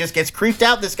 and then he just gets creeped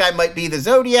out. This guy might be the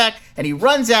Zodiac, and he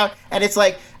runs out, and it's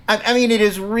like, I mean, it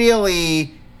is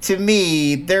really, to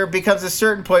me, there becomes a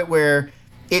certain point where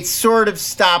it sort of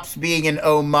stops being an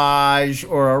homage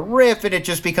or a riff, and it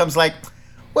just becomes like,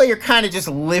 well, you're kind of just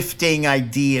lifting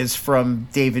ideas from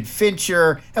David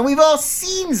Fincher, and we've all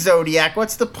seen Zodiac.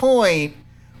 What's the point?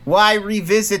 Why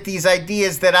revisit these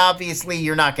ideas that obviously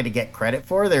you're not going to get credit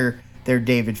for? They're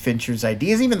David Fincher's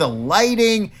ideas. Even the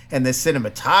lighting and the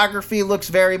cinematography looks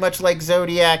very much like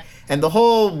Zodiac, and the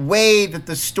whole way that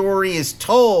the story is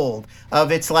told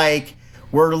of it's like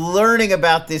we're learning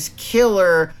about this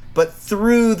killer, but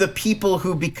through the people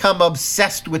who become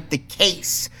obsessed with the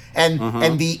case. And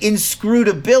the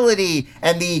inscrutability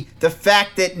and the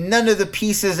fact that none of the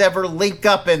pieces ever link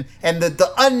up, and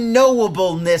the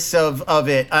unknowableness of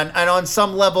it, and on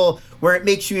some level where it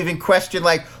makes you even question,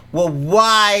 like, well,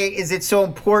 why is it so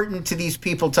important to these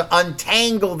people to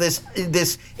untangle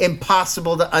this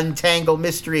impossible to untangle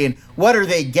mystery, and what are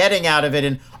they getting out of it?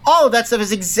 And all of that stuff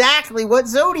is exactly what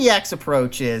Zodiac's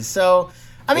approach is. So,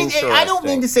 I mean, I don't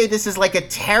mean to say this is like a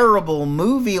terrible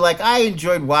movie. Like, I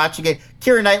enjoyed watching it.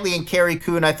 Keira Knightley and Carrie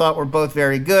Coon, I thought, were both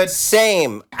very good.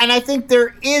 Same. And I think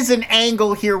there is an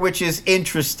angle here which is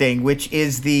interesting, which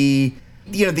is the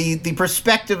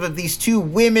perspective of these two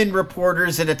women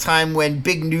reporters at a time when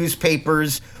big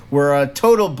newspapers were a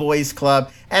total boys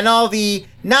club, and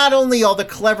not only all the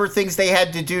clever things they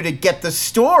had to do to get the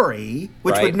story,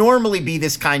 which would normally be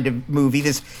this kind of movie.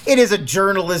 It is a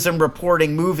journalism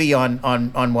reporting movie on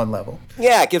one level.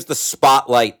 Yeah, it gives the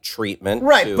spotlight treatment.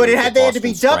 Right, but they had to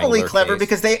be doubly clever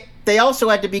case. because they also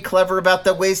had to be clever about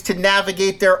the ways to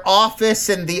navigate their office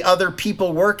and the other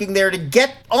people working there to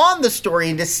get on the story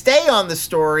and to stay on the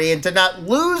story and to not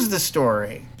lose the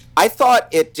story. I thought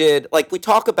it did, like, we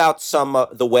talk about some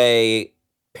of the way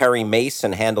Perry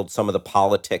Mason handled some of the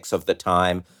politics of the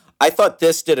time. I thought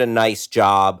this did a nice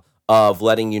job of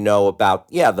letting you know about,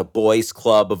 the boys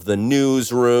club of the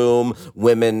newsroom.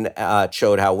 Women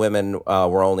showed how women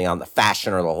were only on the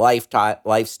fashion or the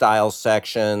lifestyle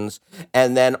sections.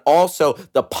 And then also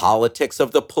the politics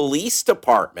of the police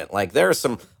department. Like, there's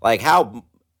some, like, how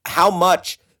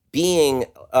much being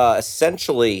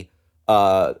essentially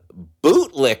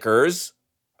bootlickers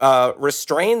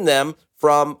restrain them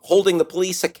from holding the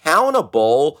police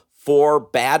accountable for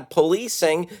bad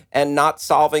policing and not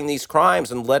solving these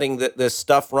crimes and letting this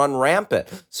stuff run rampant.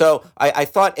 So I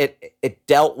thought it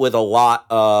dealt with a lot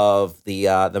of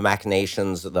the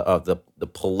machinations of the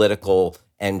political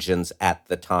engines at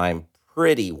the time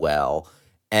pretty well.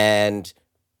 And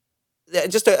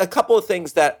just a couple of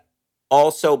things that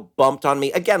also bumped on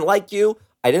me. Again, like you,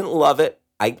 I didn't love it.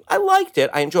 I liked it.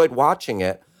 I enjoyed watching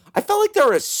it. I felt like there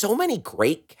were so many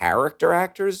great character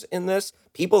actors in this.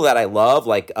 People that I love,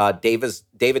 like David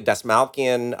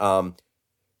Desmalkian,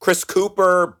 Chris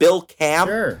Cooper, Bill Camp.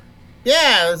 Sure.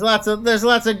 Yeah, there's lots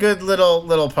of good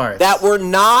little parts that were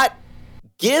not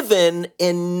given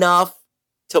enough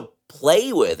to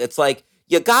play with. It's like,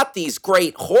 you got these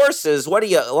great horses. Why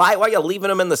are you leaving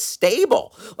them in the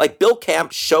stable? Like, Bill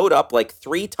Camp showed up like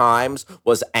 3 times,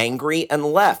 was angry, and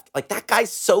left. Like, that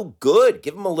guy's so good.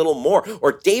 Give him a little more.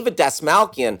 Or David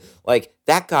Desmalkian, like,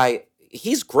 that guy,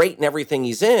 he's great in everything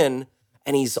he's in,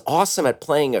 and he's awesome at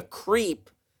playing a creep,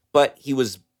 but he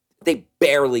was they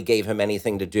barely gave him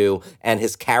anything to do, and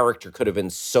his character could have been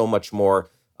so much more,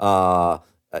 so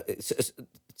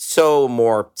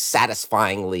more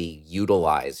satisfyingly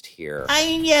utilized here. I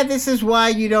mean, yeah, this is why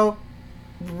you don't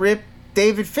rip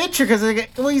David Fincher, because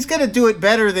he's going to do it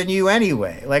better than you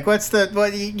anyway. Like,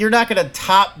 you're not going to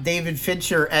top David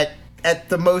Fincher at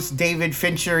the most David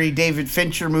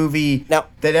Fincher movie that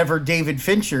ever David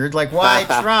Finchered. Like, why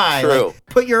try? True. Like,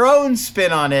 put your own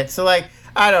spin on it. So, like,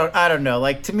 I don't know.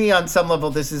 Like, to me, on some level,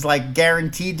 this is like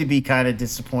guaranteed to be kind of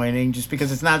disappointing just because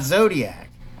it's not Zodiac.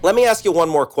 Let me ask you one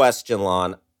more question,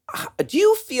 Lon. Do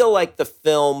you feel like the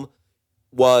film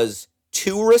was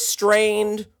too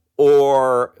restrained,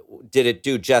 or did it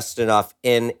do just enough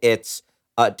in its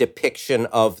depiction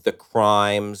of the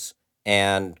crimes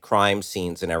and crime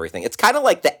scenes and everything? It's kind of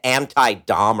like the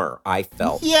anti-Dahmer, I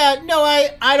felt. Yeah, no,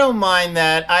 I don't mind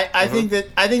that. I think that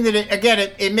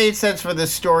it made sense for the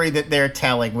story that they're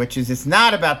telling, which is it's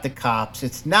not about the cops,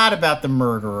 it's not about the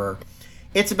murderer,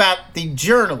 it's about the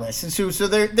journalists. And so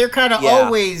they're kind of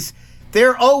always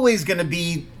going to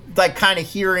be like kind of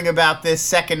hearing about this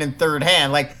second and third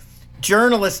hand. Like,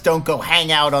 journalists don't go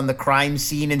hang out on the crime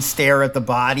scene and stare at the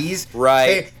bodies.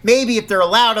 Right. Maybe if they're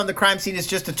allowed on the crime scene, it's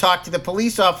just to talk to the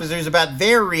police officers about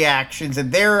their reactions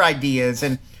and their ideas.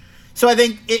 And so I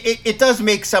think it does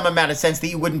make some amount of sense that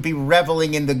you wouldn't be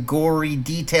reveling in the gory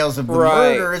details of the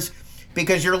murders,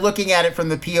 because you're looking at it from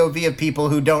the POV of people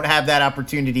who don't have that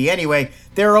opportunity anyway.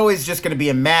 They're always just going to be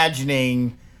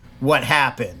imagining what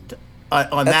happened.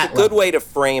 That's a good way to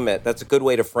frame it. That's a good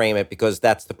way to frame it, because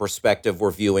that's the perspective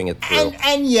we're viewing it through.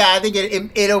 And yeah, I think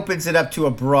it opens it up to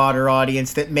a broader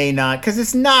audience that may not, because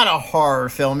it's not a horror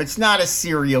film. It's not a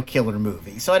serial killer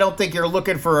movie. So I don't think you're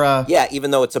looking for a... Yeah,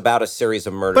 even though it's about a series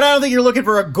of murders. But I don't think you're looking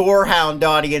for a gorehound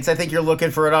audience. I think you're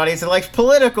looking for an audience that likes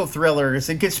political thrillers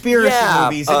and conspiracy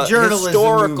movies and journalism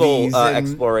historical movies.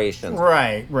 Explorations.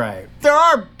 Right. There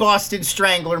are Boston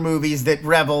Strangler movies that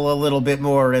revel a little bit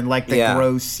more in like the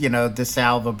gross,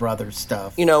 DeSalva brothers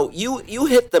stuff. You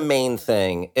hit the main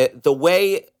thing. The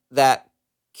way that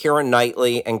Keira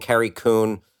Knightley and Carrie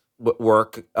Coon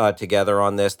work together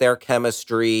on this, their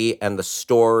chemistry and the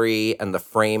story and the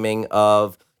framing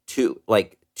of two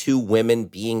women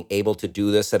being able to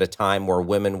do this at a time where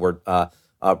women were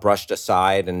brushed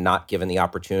aside and not given the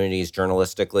opportunities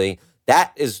journalistically,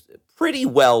 that is pretty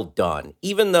well done.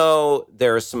 Even though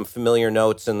there are some familiar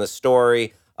notes in the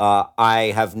story,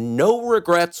 I have no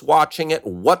regrets watching it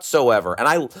whatsoever.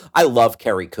 And I love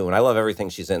Carrie Coon. I love everything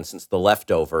she's in since The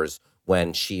Leftovers,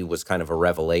 when she was kind of a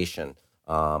revelation.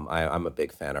 I'm a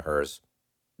big fan of hers.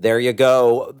 There you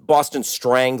go. Boston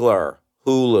Strangler,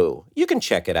 Hulu. You can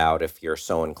check it out if you're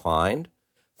so inclined.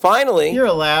 Finally. You're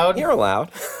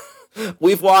allowed.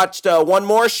 We've watched one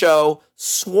more show,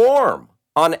 Swarm,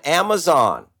 on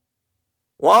Amazon.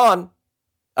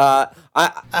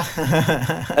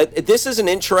 This is an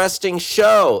interesting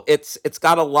show. It's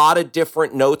got a lot of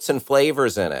different notes and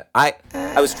flavors in it. I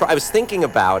was thinking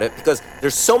about it because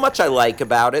there's so much I like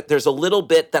about it. There's a little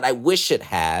bit that I wish it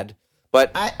had, but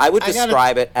I would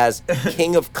describe it as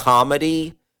King of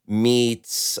Comedy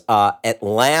meets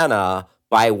Atlanta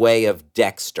by way of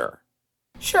Dexter.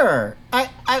 Sure. I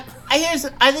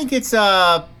think it's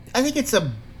a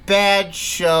bad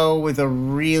show with a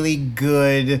really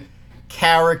good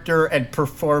character and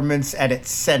performance at its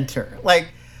center. Like,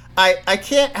 I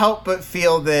can't help but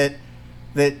feel that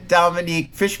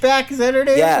Dominique Fishback, is that her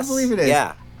name? Yes. I believe it is.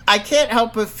 Yeah. I can't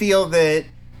help but feel that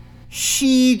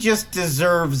she just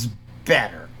deserves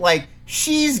better. Like,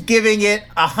 she's giving it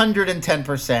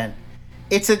 110%.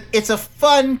 It's a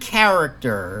fun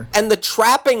character. And the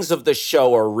trappings of the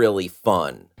show are really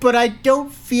fun. But I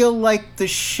don't feel like the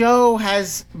show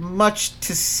has much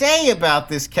to say about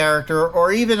this character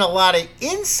or even a lot of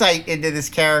insight into this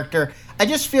character. I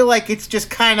just feel like it's just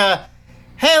kind of,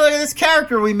 hey, look at this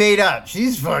character we made up.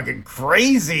 She's fucking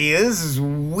crazy. This is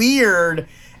weird.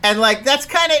 And like that's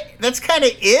kind of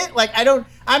it. Like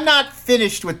I'm not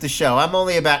finished with the show. I'm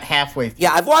only about halfway through.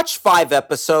 Yeah, I've watched 5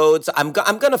 episodes. I'm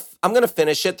gonna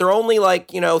finish it. They're only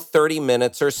 30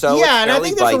 minutes or so. Yeah, and I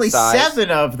think there's only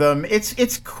 7 of them.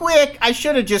 It's quick. I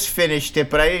should have just finished it,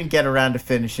 but I didn't get around to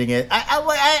finishing it.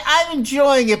 I'm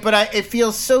enjoying it, but it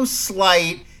feels so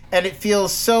slight, and it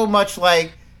feels so much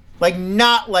like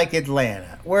not like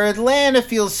Atlanta, where Atlanta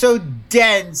feels so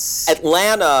dense.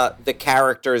 Atlanta, the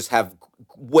characters have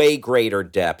way greater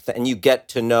depth, and you get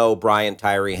to know Brian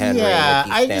Tyree Henry. Yeah,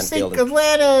 and I just think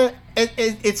Atlanta,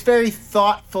 it's very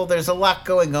thoughtful. There's a lot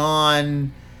going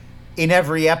on in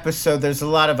every episode. There's a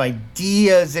lot of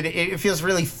ideas, and it feels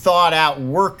really thought out,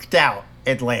 worked out,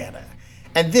 Atlanta.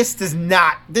 And this does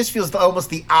not. This feels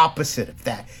almost the opposite of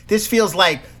that. This feels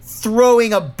like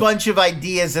throwing a bunch of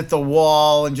ideas at the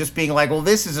wall and just being like, well,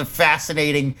 this is a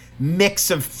fascinating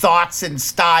mix of thoughts and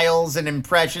styles and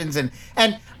impressions. And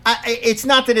it's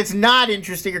not that it's not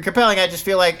interesting or compelling. I just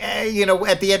feel like,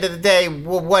 at the end of the day,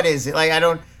 well, what is it? Like, I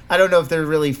don't know if there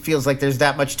really feels like there's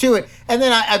that much to it. And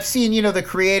then I've seen, the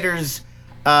creators,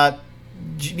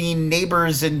 Janine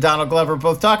Neighbors and Donald Glover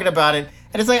both talking about it.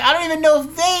 And it's like, I don't even know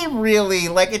if they really,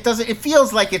 like, it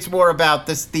feels like it's more about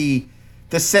the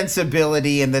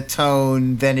sensibility and the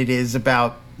tone than it is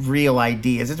about real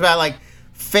ideas. It's about, like,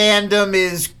 fandom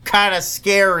is kind of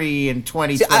scary in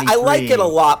 2023. See, I like it a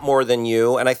lot more than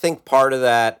you, and I think part of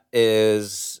that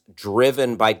is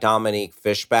driven by Dominique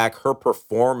Fishback. Her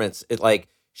performance,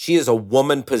 she is a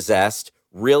woman possessed,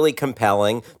 really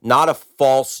compelling, not a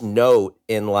false note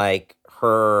in, like,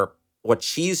 what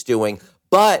she's doing.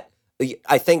 But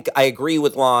I think I agree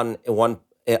with Lon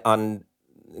on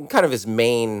kind of his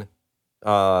main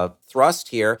thrust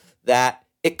here, that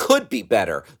it could be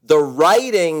better. The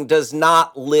writing does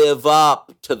not live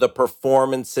up to the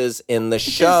performances in the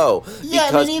show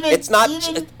because it's not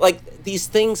like these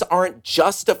things aren't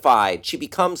justified. She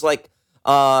becomes like,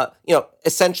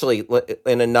 essentially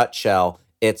in a nutshell,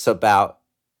 it's about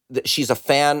she's a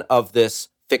fan of this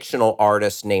fictional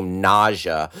artist named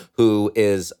Naja, who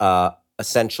is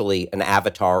essentially an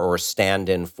avatar or a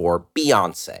stand-in for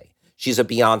Beyonce. She's a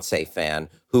Beyonce fan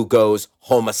who goes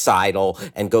homicidal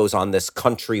and goes on this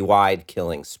countrywide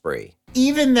killing spree.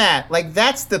 Even that, like,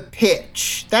 that's the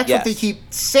pitch. That's what they keep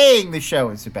saying the show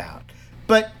is about.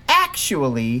 But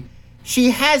actually,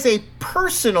 she has a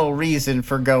personal reason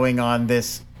for going on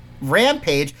this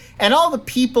rampage, and all the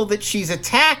people that she's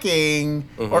attacking,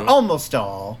 or almost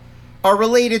all, are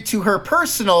related to her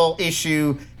personal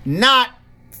issue, not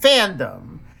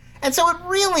fandom. And so it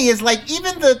really is like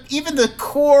even the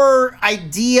core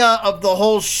idea of the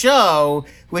whole show,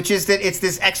 which is that it's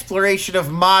this exploration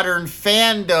of modern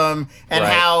fandom and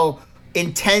how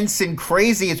intense and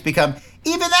crazy it's become.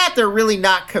 Even that they're really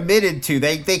not committed to.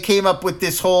 They came up with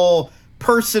this whole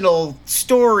personal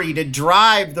story to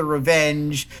drive the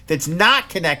revenge that's not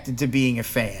connected to being a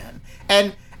fan.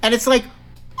 And it's like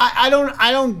I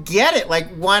don't get it. Like,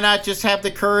 why not just have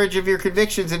the courage of your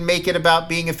convictions and make it about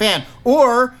being a fan?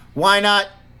 Or why not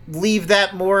leave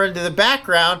that more into the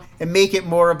background and make it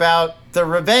more about the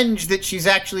revenge that she's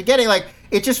actually getting? Like,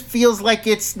 it just feels like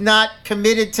it's not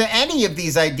committed to any of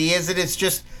these ideas, and it's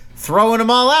just throwing them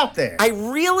all out there. I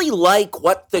really like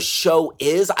what the show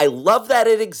is. I love that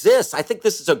it exists. I think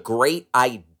this is a great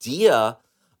idea.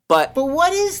 But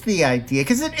what is the idea?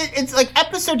 Because it's like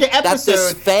episode to episode. That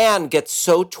this fan gets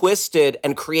so twisted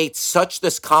and creates such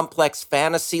this complex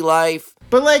fantasy life.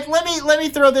 But like, let me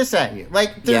throw this at you.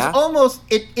 Like, there's almost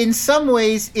in some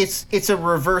ways it's a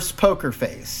reverse poker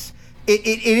face. It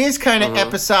is kind of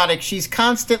episodic. She's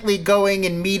constantly going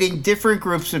and meeting different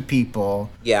groups of people.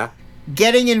 Yeah.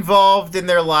 Getting involved in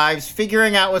their lives,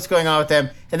 figuring out what's going on with them,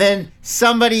 and then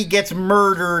somebody gets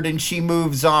murdered and she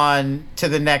moves on to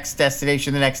the next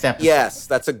destination, the next episode. Yes,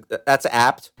 that's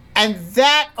apt. And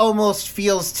that almost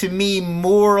feels to me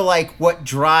more like what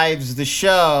drives the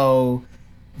show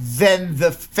than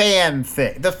the fan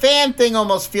thing. The fan thing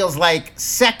almost feels like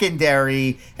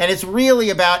secondary, and it's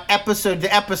really about episode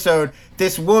to episode,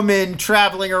 this woman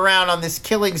traveling around on this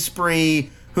killing spree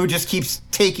who just keeps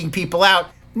taking people out,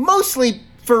 mostly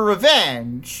for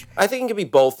revenge. I think it can be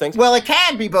both things. Well, it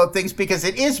can be both things because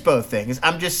it is both things.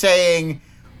 I'm just saying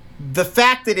the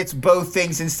fact that it's both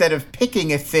things instead of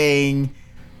picking a thing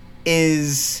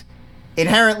is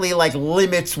inherently, like,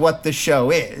 limits what the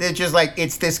show is. It's just like,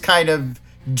 it's this kind of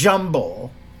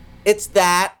jumble. It's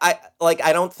that.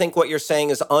 I don't think what you're saying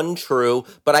is untrue,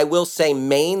 but I will say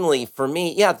mainly for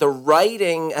me, the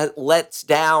writing lets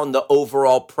down the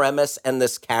overall premise and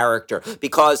this character.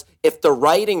 Because if the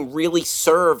writing really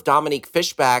served Dominique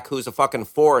Fishback, who's a fucking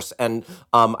force, and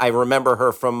I remember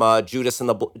her from Judas and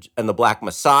the Black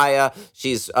Messiah,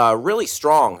 she's really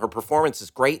strong. Her performance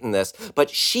is great in this, but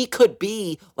she could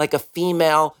be like a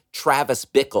female Travis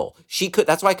Bickle. She could.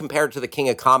 That's why I compared her to the King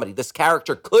of Comedy. This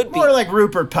character could be more like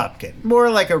Rupert Pupkin. More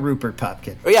like a Rupert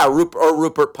Pupkin. Yeah,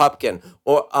 Rupert Pupkin.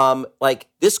 Or like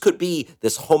this could be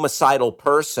this homicidal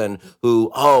person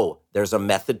who, there's a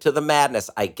method to the madness.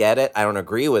 I get it. I don't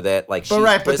agree with it. Like,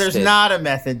 but there's not a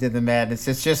method to the madness.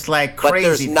 It's just like crazy. But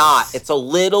there's not. It's a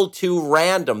little too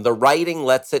random. The writing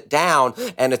lets it down,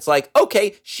 and it's like,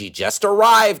 okay, she just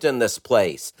arrived in this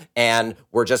place, and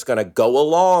we're just gonna go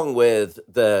along with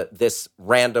this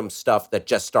random stuff that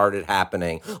just started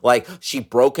happening. Like, she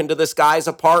broke into this guy's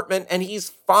apartment, and he's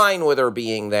fine with her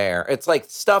being there. It's like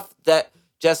stuff that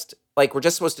just like we're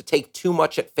just supposed to take too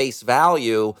much at face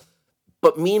value.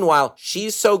 But meanwhile,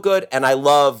 she's so good, and I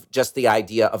love just the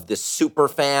idea of this super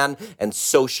fan and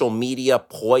social media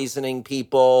poisoning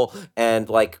people and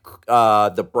like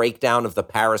the breakdown of the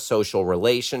parasocial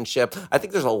relationship. I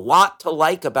think there's a lot to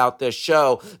like about this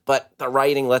show, but the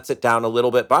writing lets it down a little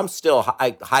bit. But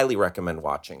I highly recommend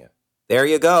watching it. There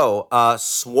you go.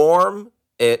 Swarm.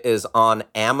 It is on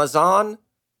Amazon.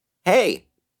 Hey,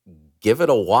 give it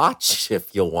a watch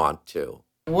if you want to.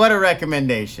 What a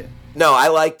recommendation. No, I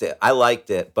liked it,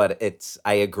 but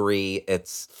I agree.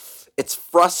 It's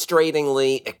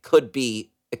frustratingly, it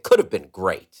could have been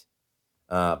great.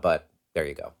 But there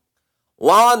you go.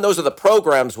 Lon, those are the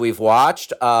programs we've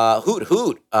watched. Hoot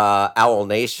hoot, Owl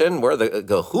Nation. Where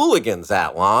the hooligans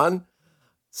at, Lon?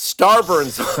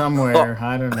 Starburns. Somewhere,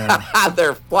 I don't know.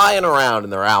 They're flying around in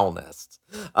their owl nests.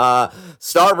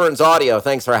 Starburns Audio,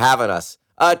 thanks for having us.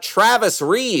 Travis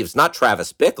Reeves, not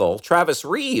Travis Bickle, Travis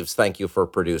Reeves, thank you for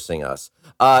producing us.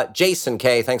 Jason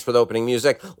K, thanks for the opening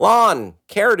music. Lon,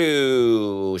 care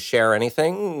to share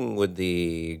anything with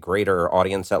the greater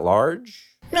audience at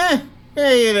large?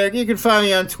 Hey, you can find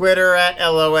me on Twitter at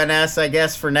LONS, I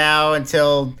guess, for now,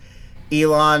 until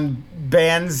Elon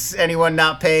bans anyone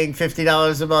not paying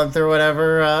 $50 a month or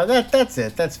whatever. That's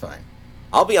it. That's fine.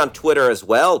 I'll be on Twitter as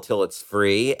well till it's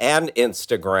free, and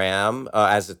Instagram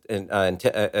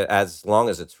as long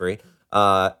as it's free,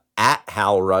 at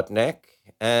Hal Rudnick.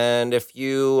 And if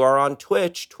you are on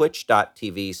Twitch,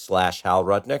 twitch.tv/Hal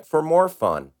Rudnick for more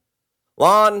fun.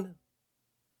 Lon,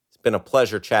 it's been a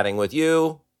pleasure chatting with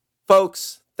you.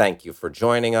 Folks, thank you for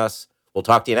joining us. We'll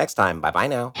talk to you next time. Bye-bye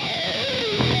now.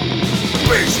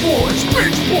 Bitch boys,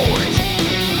 bitch boys.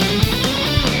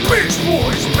 Bitch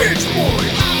boys, bitch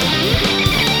boys.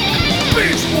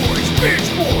 Bitch boys, bitch